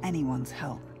accept anyone's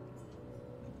help.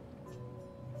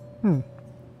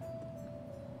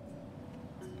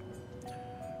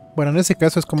 Bueno, en ese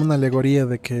caso es como una alegoría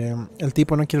de que el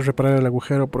tipo no quiere reparar el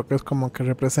agujero porque es como que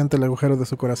representa el agujero de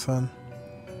su corazón.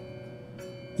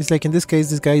 It's like in this case,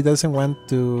 this guy doesn't want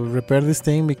to repair this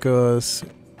thing because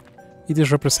it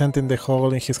is representing the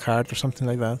hole in his heart or something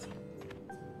like that.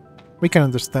 We can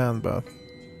understand, but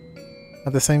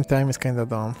at the same time it's kinda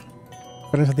dumb.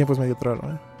 Pero en ese tiempo es medio troll,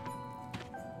 ¿eh?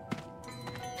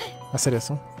 Hacer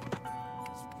eso.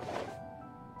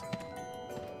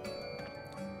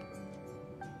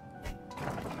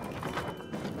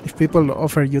 If people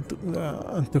offer you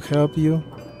to help you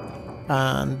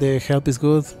and the help is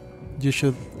good, you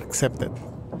should accept it.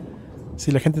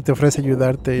 Si la gente te ofrece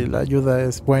ayudarte y la ayuda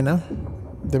es buena,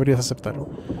 deberías aceptarlo.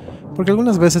 Porque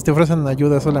algunas veces te ofrecen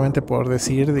ayuda solamente por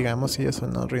decir, digamos, y eso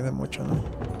no rinde mucho, ¿no?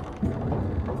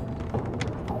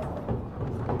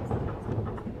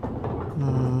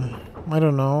 I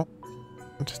don't know.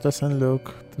 It just doesn't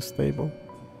look too stable.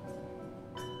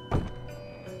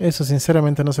 Eso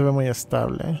sinceramente no se ve muy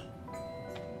estable, ¿eh?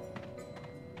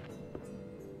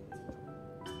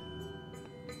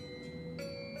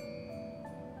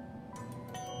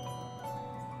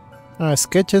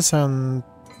 Sketches and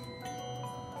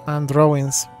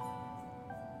drawings.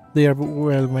 They are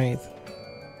well made.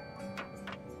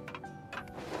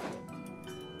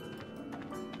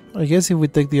 I guess if we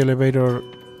take the elevator,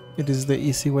 it is the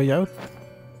easy way out.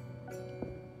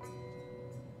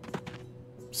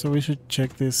 So we should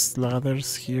check these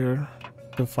ladders here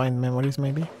to find memories,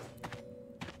 maybe.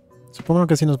 Supongo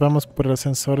que si nos vamos por el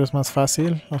ascensor es más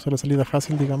fácil, o sea, la salida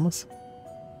fácil, digamos.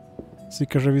 Así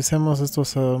que revisemos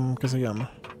estos, ¿qué se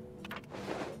llama?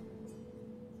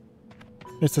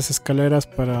 Estas escaleras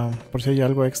para, por si hay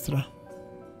algo extra.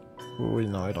 Uy,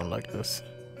 no, I don't like this.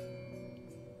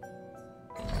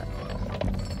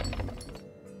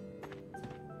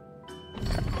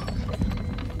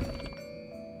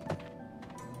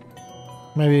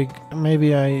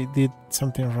 Maybe I did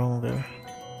something wrong there.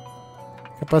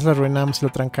 Capaz la arruinamos y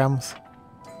lo trancamos.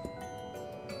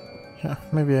 Yeah,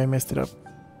 maybe I messed it up.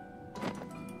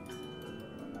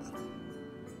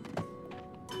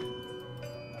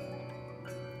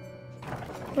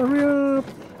 Hurry up!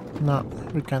 No,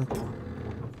 we can't.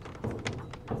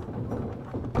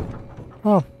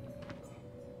 Oh.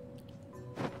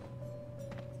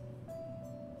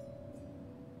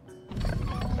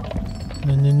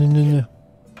 No.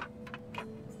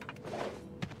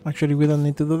 Actually, we don't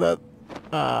need to do that.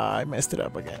 Ah, I messed it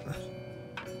up again.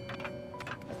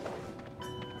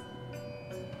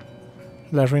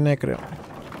 La arruiné, creo.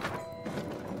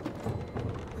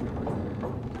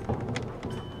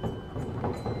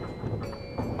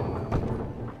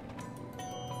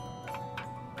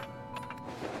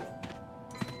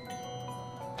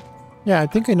 Yeah, I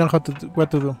think I know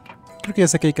what to do. Creo que ya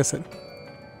sé qué hay que hacer.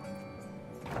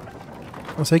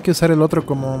 O sea, hay que usar el otro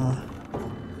como...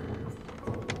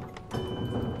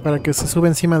 para que se suba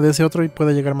encima de ese otro y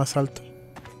pueda llegar más alto.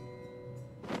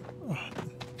 Oh,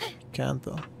 can't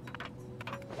though.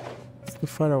 It's too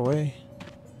far away.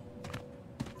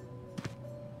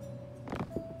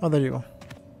 Oh, there you go.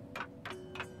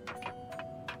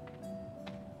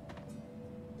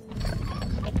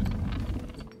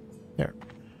 There.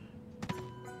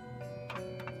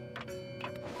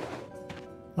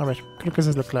 A ver, creo que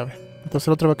esa es la clave. Entonces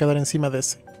el otro va a quedar encima de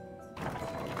ese.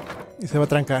 Y se va a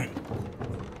trancar.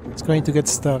 It's going to get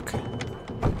stuck.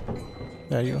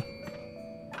 There you go.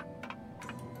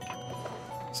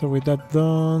 So with that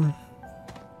done,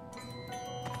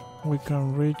 we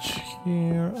can reach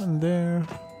here and there.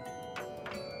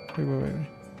 Wait.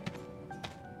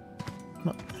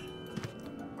 No.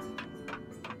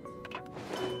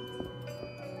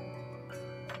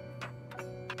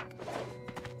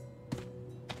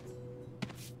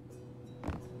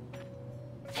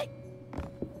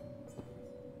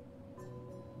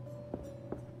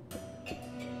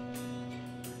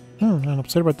 An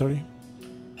observatory.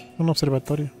 Un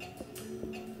observatorio.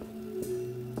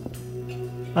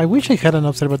 I wish I had an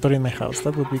observatory in my house.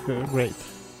 That would be great.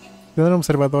 Tener un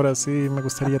observador así me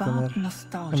gustaría tener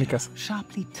en mi casa.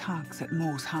 Sharply tugs at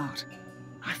Moore's heart.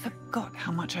 I forgot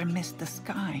how much I missed the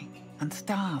sky and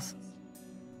stars.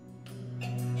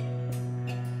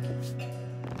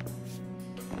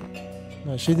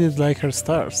 No, she did like her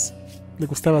stars. Le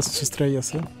gustaban sus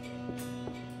estrellas, ¿eh?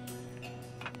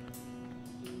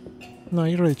 No,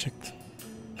 I already checked.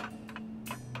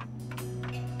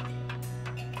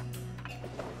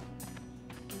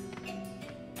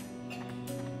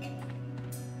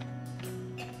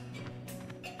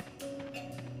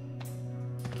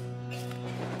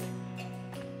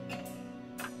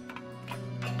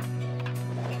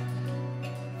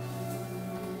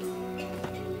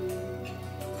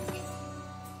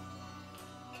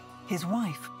 His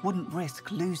wife wouldn't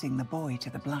risk losing the boy to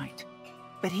the blight,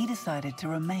 but he decided to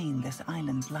remain this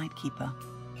island's lightkeeper.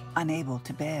 unable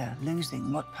to bear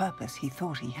losing what purpose he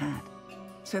thought he had.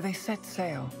 So they set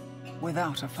sail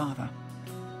without a father.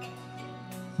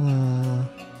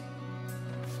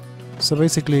 So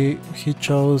basically, he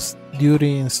chose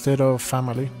duty instead of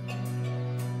family.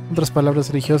 En otras palabras,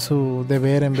 eligió su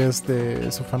deber en vez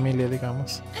de su familia,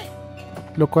 digamos.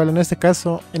 Lo cual en este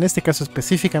caso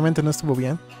específicamente no estuvo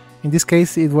bien. In this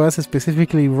case, it was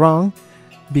specifically wrong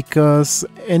because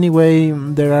anyway,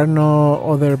 there are no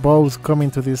other boats coming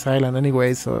to this island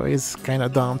anyway, so it's kind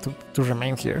of dumb to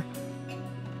remain here.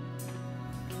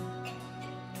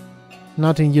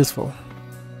 Nothing useful.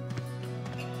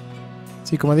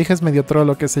 Sí, como dije, es medio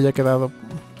trolo que se haya quedado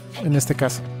en este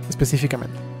caso,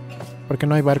 específicamente. Porque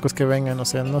no hay barcos que vengan, o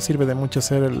sea, no sirve de mucho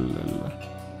ser el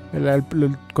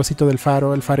cosito del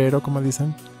faro, el farero, como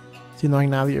dicen, si no hay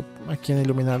nadie a quien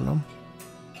iluminar, ¿no?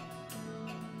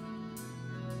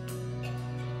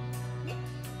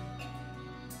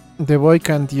 The boy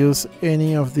can't use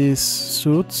any of these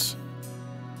suits,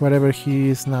 wherever he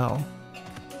is now.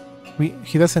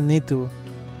 He doesn't need to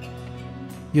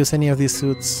use any of these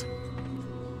suits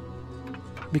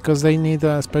because they need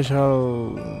a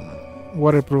special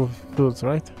waterproof suits,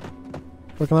 right?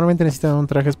 Porque normalmente necesitan un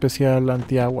traje especial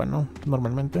antiagua, ¿no?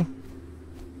 Normalmente.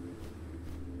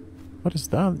 What is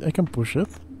that? I can push it.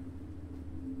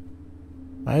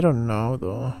 I don't know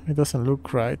though. It doesn't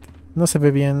look right. No se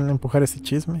ve bien empujar este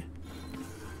chisme.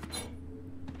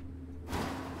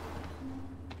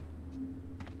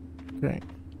 Okay.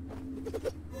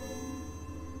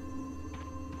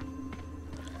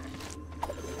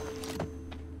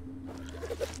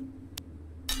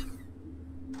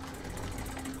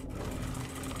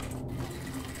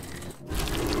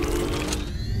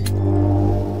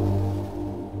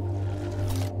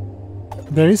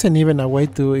 There isn't even a way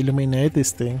to illuminate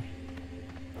this thing.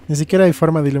 Ni siquiera hay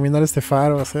forma de iluminar este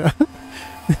faro, o sea.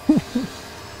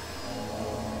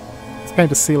 It's kind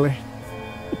of silly.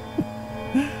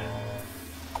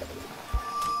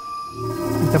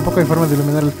 Y tampoco hay forma de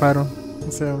iluminar el faro.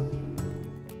 O sea.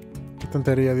 Qué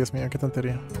tontería, Dios mío, qué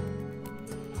tontería.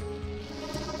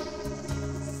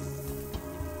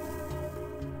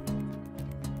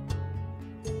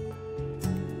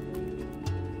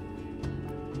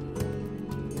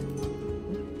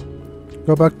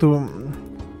 Go back to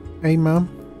Aima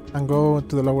and go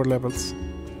to the lower levels.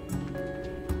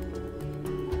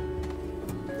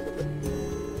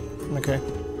 Okay.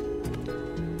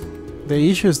 The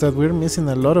issue is that we're missing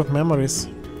a lot of memories.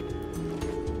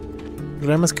 El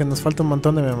problema es que nos falta un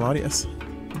montón de memorias.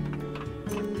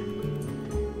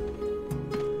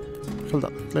 Hold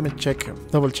on, let me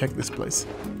double check this place.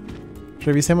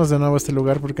 Revisemos de nuevo este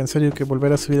lugar porque en serio que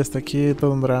volver a subir hasta aquí es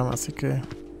todo un drama, así que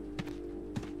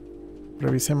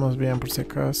revisemos bien por si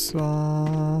acaso.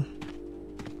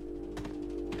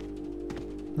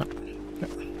 No.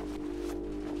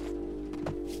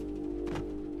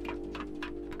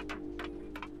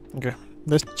 Okay,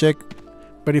 let's check,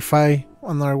 verify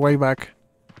on our way back.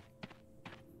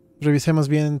 Revisemos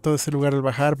bien todo ese lugar al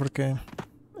bajar porque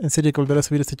en serio que volver a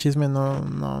subir este chisme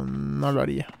no lo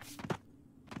haría.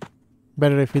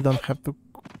 Better if we don't have to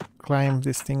climb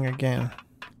this thing again.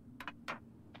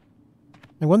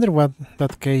 I wonder what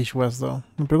that cage was though.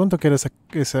 Me pregunto qué era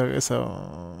esa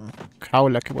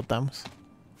jaula que botamos.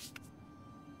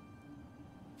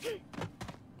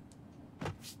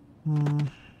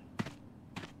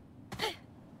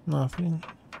 Nothing.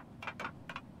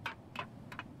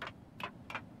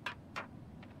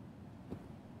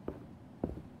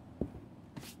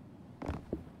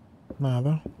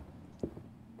 Nada.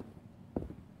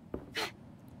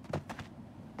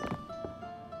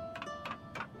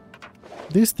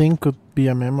 This thing could be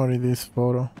a memory, this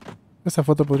photo. Esa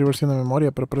foto podría haber sido una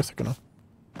memoria, pero parece que no.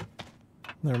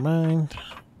 Never mind.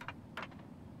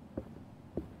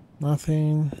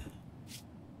 Nothing.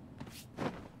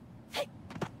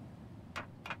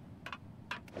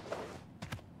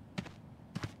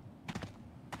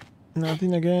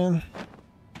 Nothing again.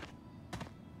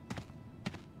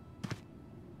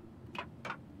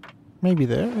 Maybe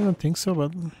there, I don't think so,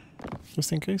 but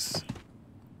just in case.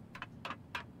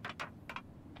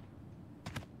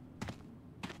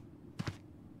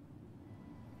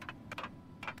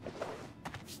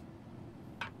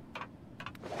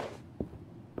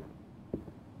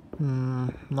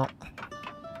 No.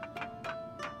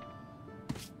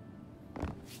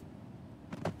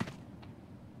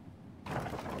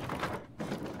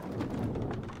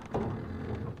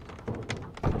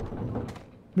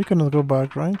 We cannot go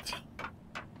back, right?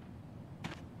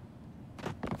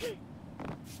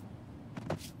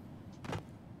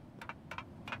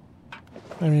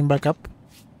 I mean back up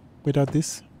without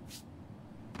this.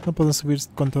 No puedo subir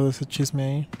con todo ese chisme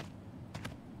ahí.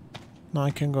 No,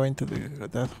 I can go into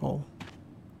that hole.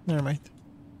 Never mind.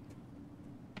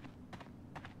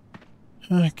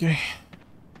 Okay.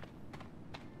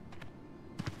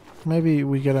 Maybe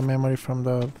we get a memory from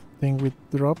the thing we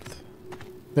dropped.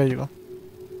 There you go.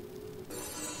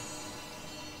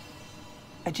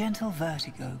 A gentle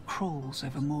vertigo crawls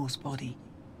over Moore's body,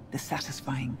 the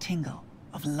satisfying tingle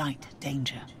of light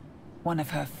danger, one of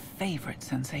her favorite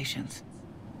sensations.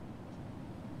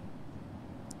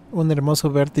 Un hermoso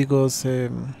vértigo se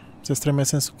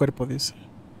estremece en su cuerpo, dice.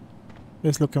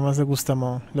 Es lo que más le gusta a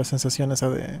Mo, la sensación esa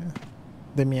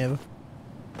de miedo.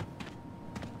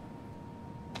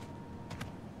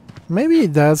 Maybe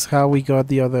that's how we got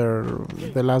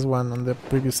the last one on the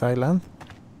previous island.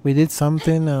 We did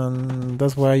something and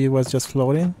that's why it was just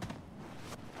floating.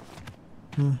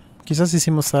 Quizás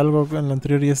hicimos algo en la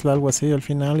anterior y es algo así al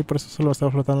final y por eso solo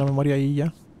estaba flotando la memoria ahí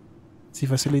ya. Sí,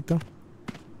 facilito.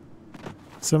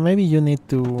 So maybe you need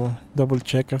to double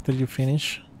check after you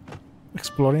finish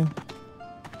exploring.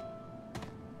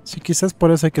 Sí, quizás por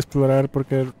eso hay que explorar,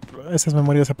 porque esas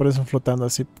memorias aparecen flotando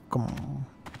así como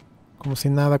si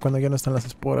nada cuando ya no están las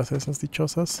esporas esas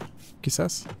dichosas.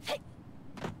 Quizás.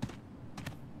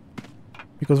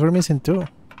 Because we're missing two.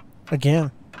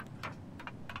 Again.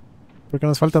 Porque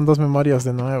nos faltan 2 memorias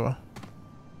de nuevo.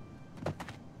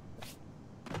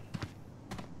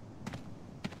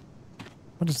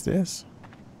 What is this?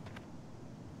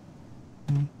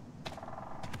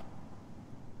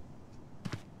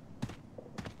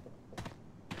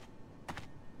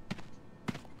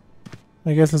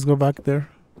 I guess let's go back there.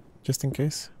 Just in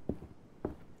case.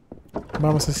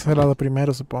 Vamos a ese lado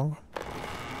primero, supongo.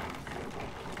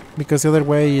 Because the other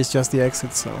way is just the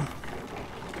exit, so...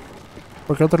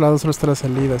 Porque al otro lado solo está la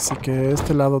salida, así que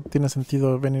este lado tiene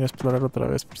sentido venir a explorar otra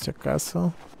vez por si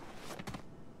acaso.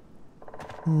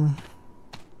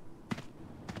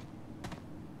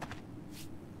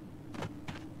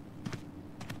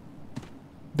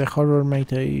 The horror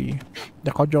mate ahí.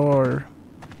 The horror.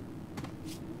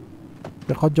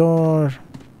 The horror.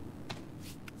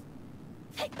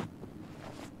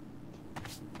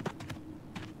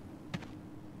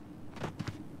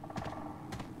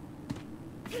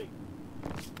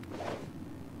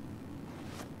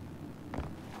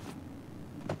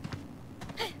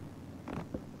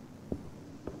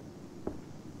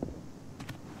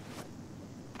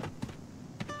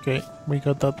 Okay, we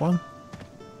got that one.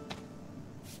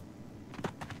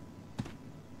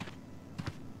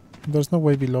 There's no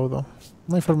way below though.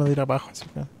 No hay forma de ir abajo, así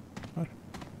que... Vale.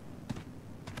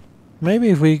 Maybe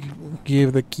if we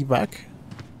give the key back.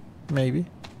 Maybe.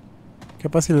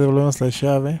 Capaz si le devolvemos la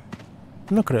llave.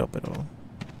 No creo, pero...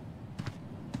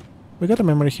 We got a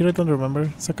memory here, I don't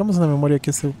remember. Sacamos una memoria aquí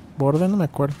a ese borde, no me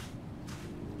acuerdo.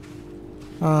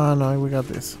 Ah, no, we got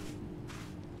this.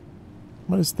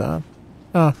 What is that?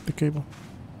 Ah, the cable.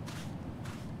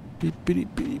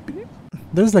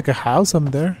 There's like a house on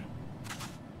there.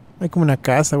 Hay como una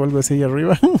casa o algo así ahí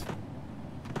arriba.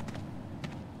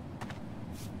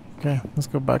 Okay, let's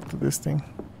go back to this thing.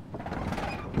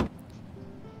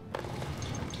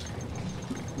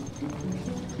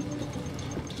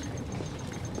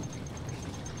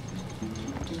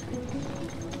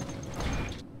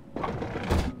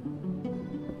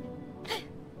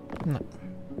 No.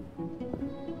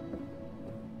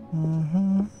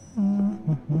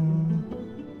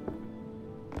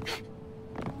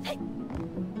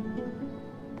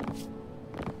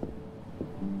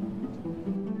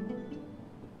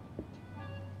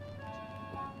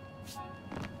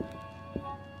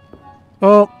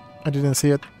 Oh, I didn't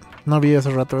see it. No vi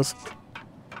esos ratos.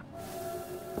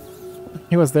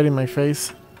 He was there in my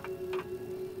face.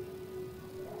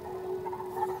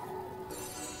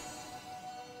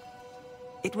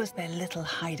 It was their little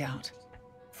hideout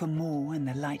for Moore and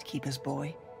the Lightkeeper's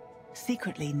boy,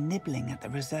 secretly nibbling at the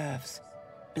reserves,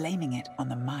 blaming it on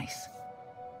the mice.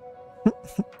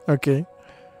 Okay.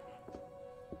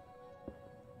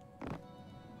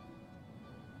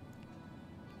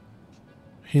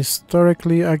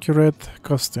 Historically accurate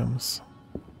costumes.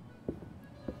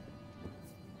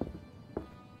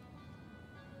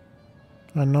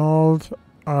 An old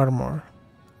armor.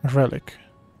 A relic.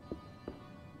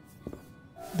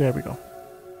 There we go.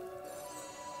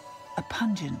 A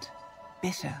pungent,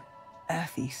 bitter,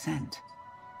 earthy scent.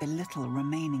 The little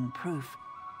remaining proof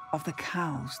of the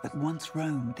cows that once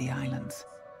roamed the islands.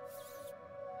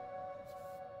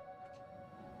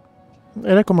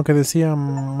 Era como que decía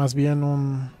más bien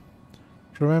un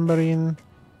Remembering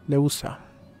Leusa.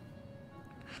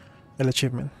 El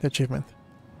achievement.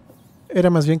 Era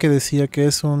más bien que decía que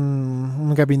es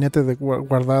un gabinete de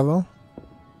guardado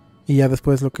Y ya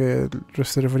después lo que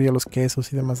se refería a los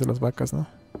quesos y demás de las vacas, ¿no?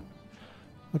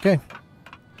 Ok.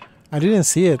 I didn't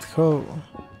see it.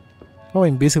 How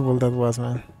invisible that was,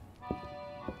 man.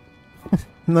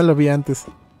 No lo vi antes.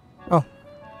 Oh.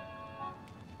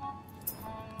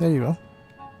 There you go.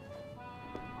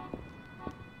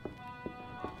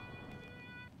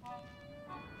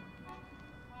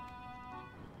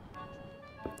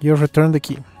 You returned the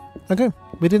key. Okay.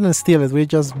 We didn't steal it, we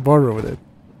just borrowed it.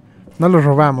 No lo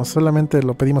robamos, solamente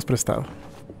lo pedimos prestado.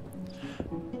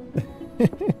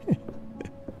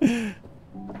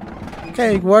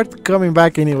 Okay, worth coming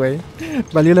back anyway.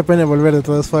 Valió la pena volver de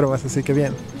todas formas, así que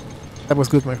bien. That was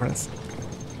good, my friends.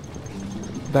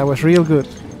 That was real good.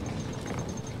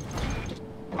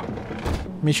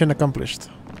 Mission accomplished.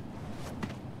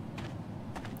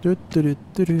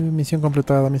 Misión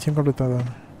completada, misión completada.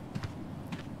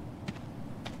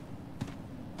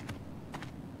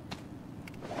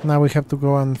 Now we have to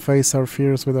go and face our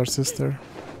fears with our sister.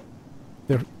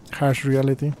 The harsh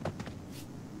reality.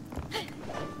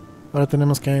 Ahora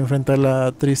tenemos que enfrentar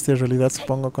la triste realidad,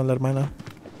 supongo, con la hermana.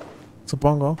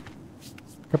 Supongo.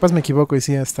 Capaz me equivoco y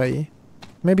sí está ahí.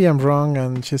 Maybe I'm wrong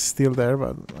and she's still there,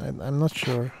 but I'm not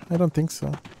sure. I don't think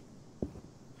so.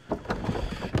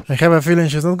 I have a feeling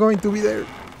she's not going to be there.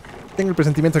 Tengo el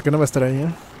presentimiento que no va a estar ahí,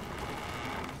 ¿eh?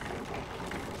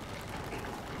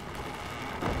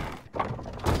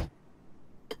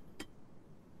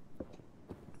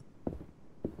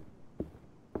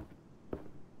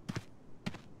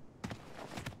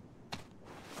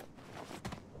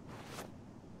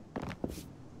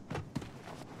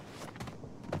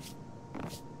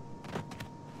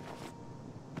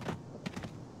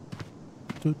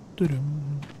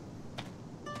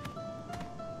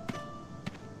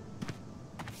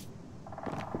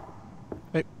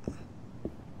 Hey.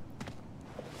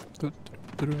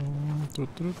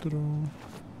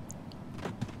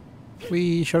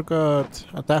 Uy, shortcut,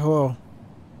 atajo.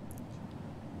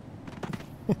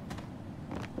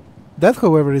 That,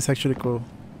 however, is actually cool.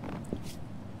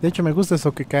 De hecho, me gusta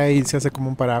eso que cae y se hace como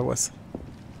un paraguas.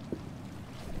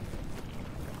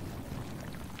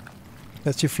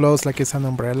 That she flows like it's an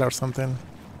umbrella or something.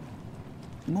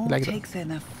 Maud Like takes in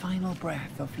a final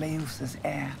breath of Leusa's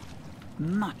air.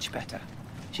 Much better.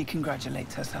 She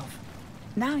congratulates herself.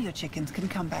 Now your chickens can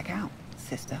come back out,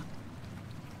 sister.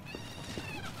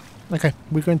 Okay,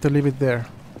 we're going to leave it there.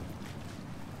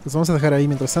 Entonces vamos a dejar ahí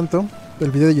mientras tanto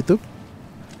el video de YouTube.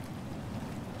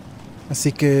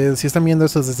 Así que si están viendo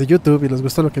esto desde YouTube y les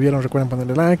gustó lo que vieron, recuerden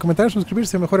ponerle like, comentar,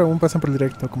 suscribirse, o mejor aún pasen por el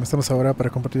directo como estamos ahora para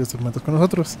compartir estos momentos con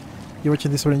nosotros. You're watching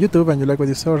this over on YouTube and you like what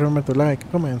you saw, remember to like,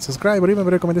 comment, subscribe, or even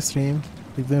recommend the stream.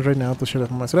 Click doing right now to share that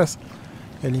más atrás.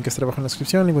 El link está abajo en la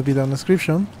descripción, link will be down in the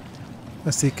description.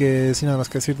 Así que sin nada más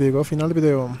que decir, te digo, final del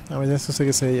video. A ver, esto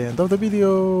sigue end of the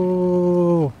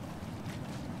video.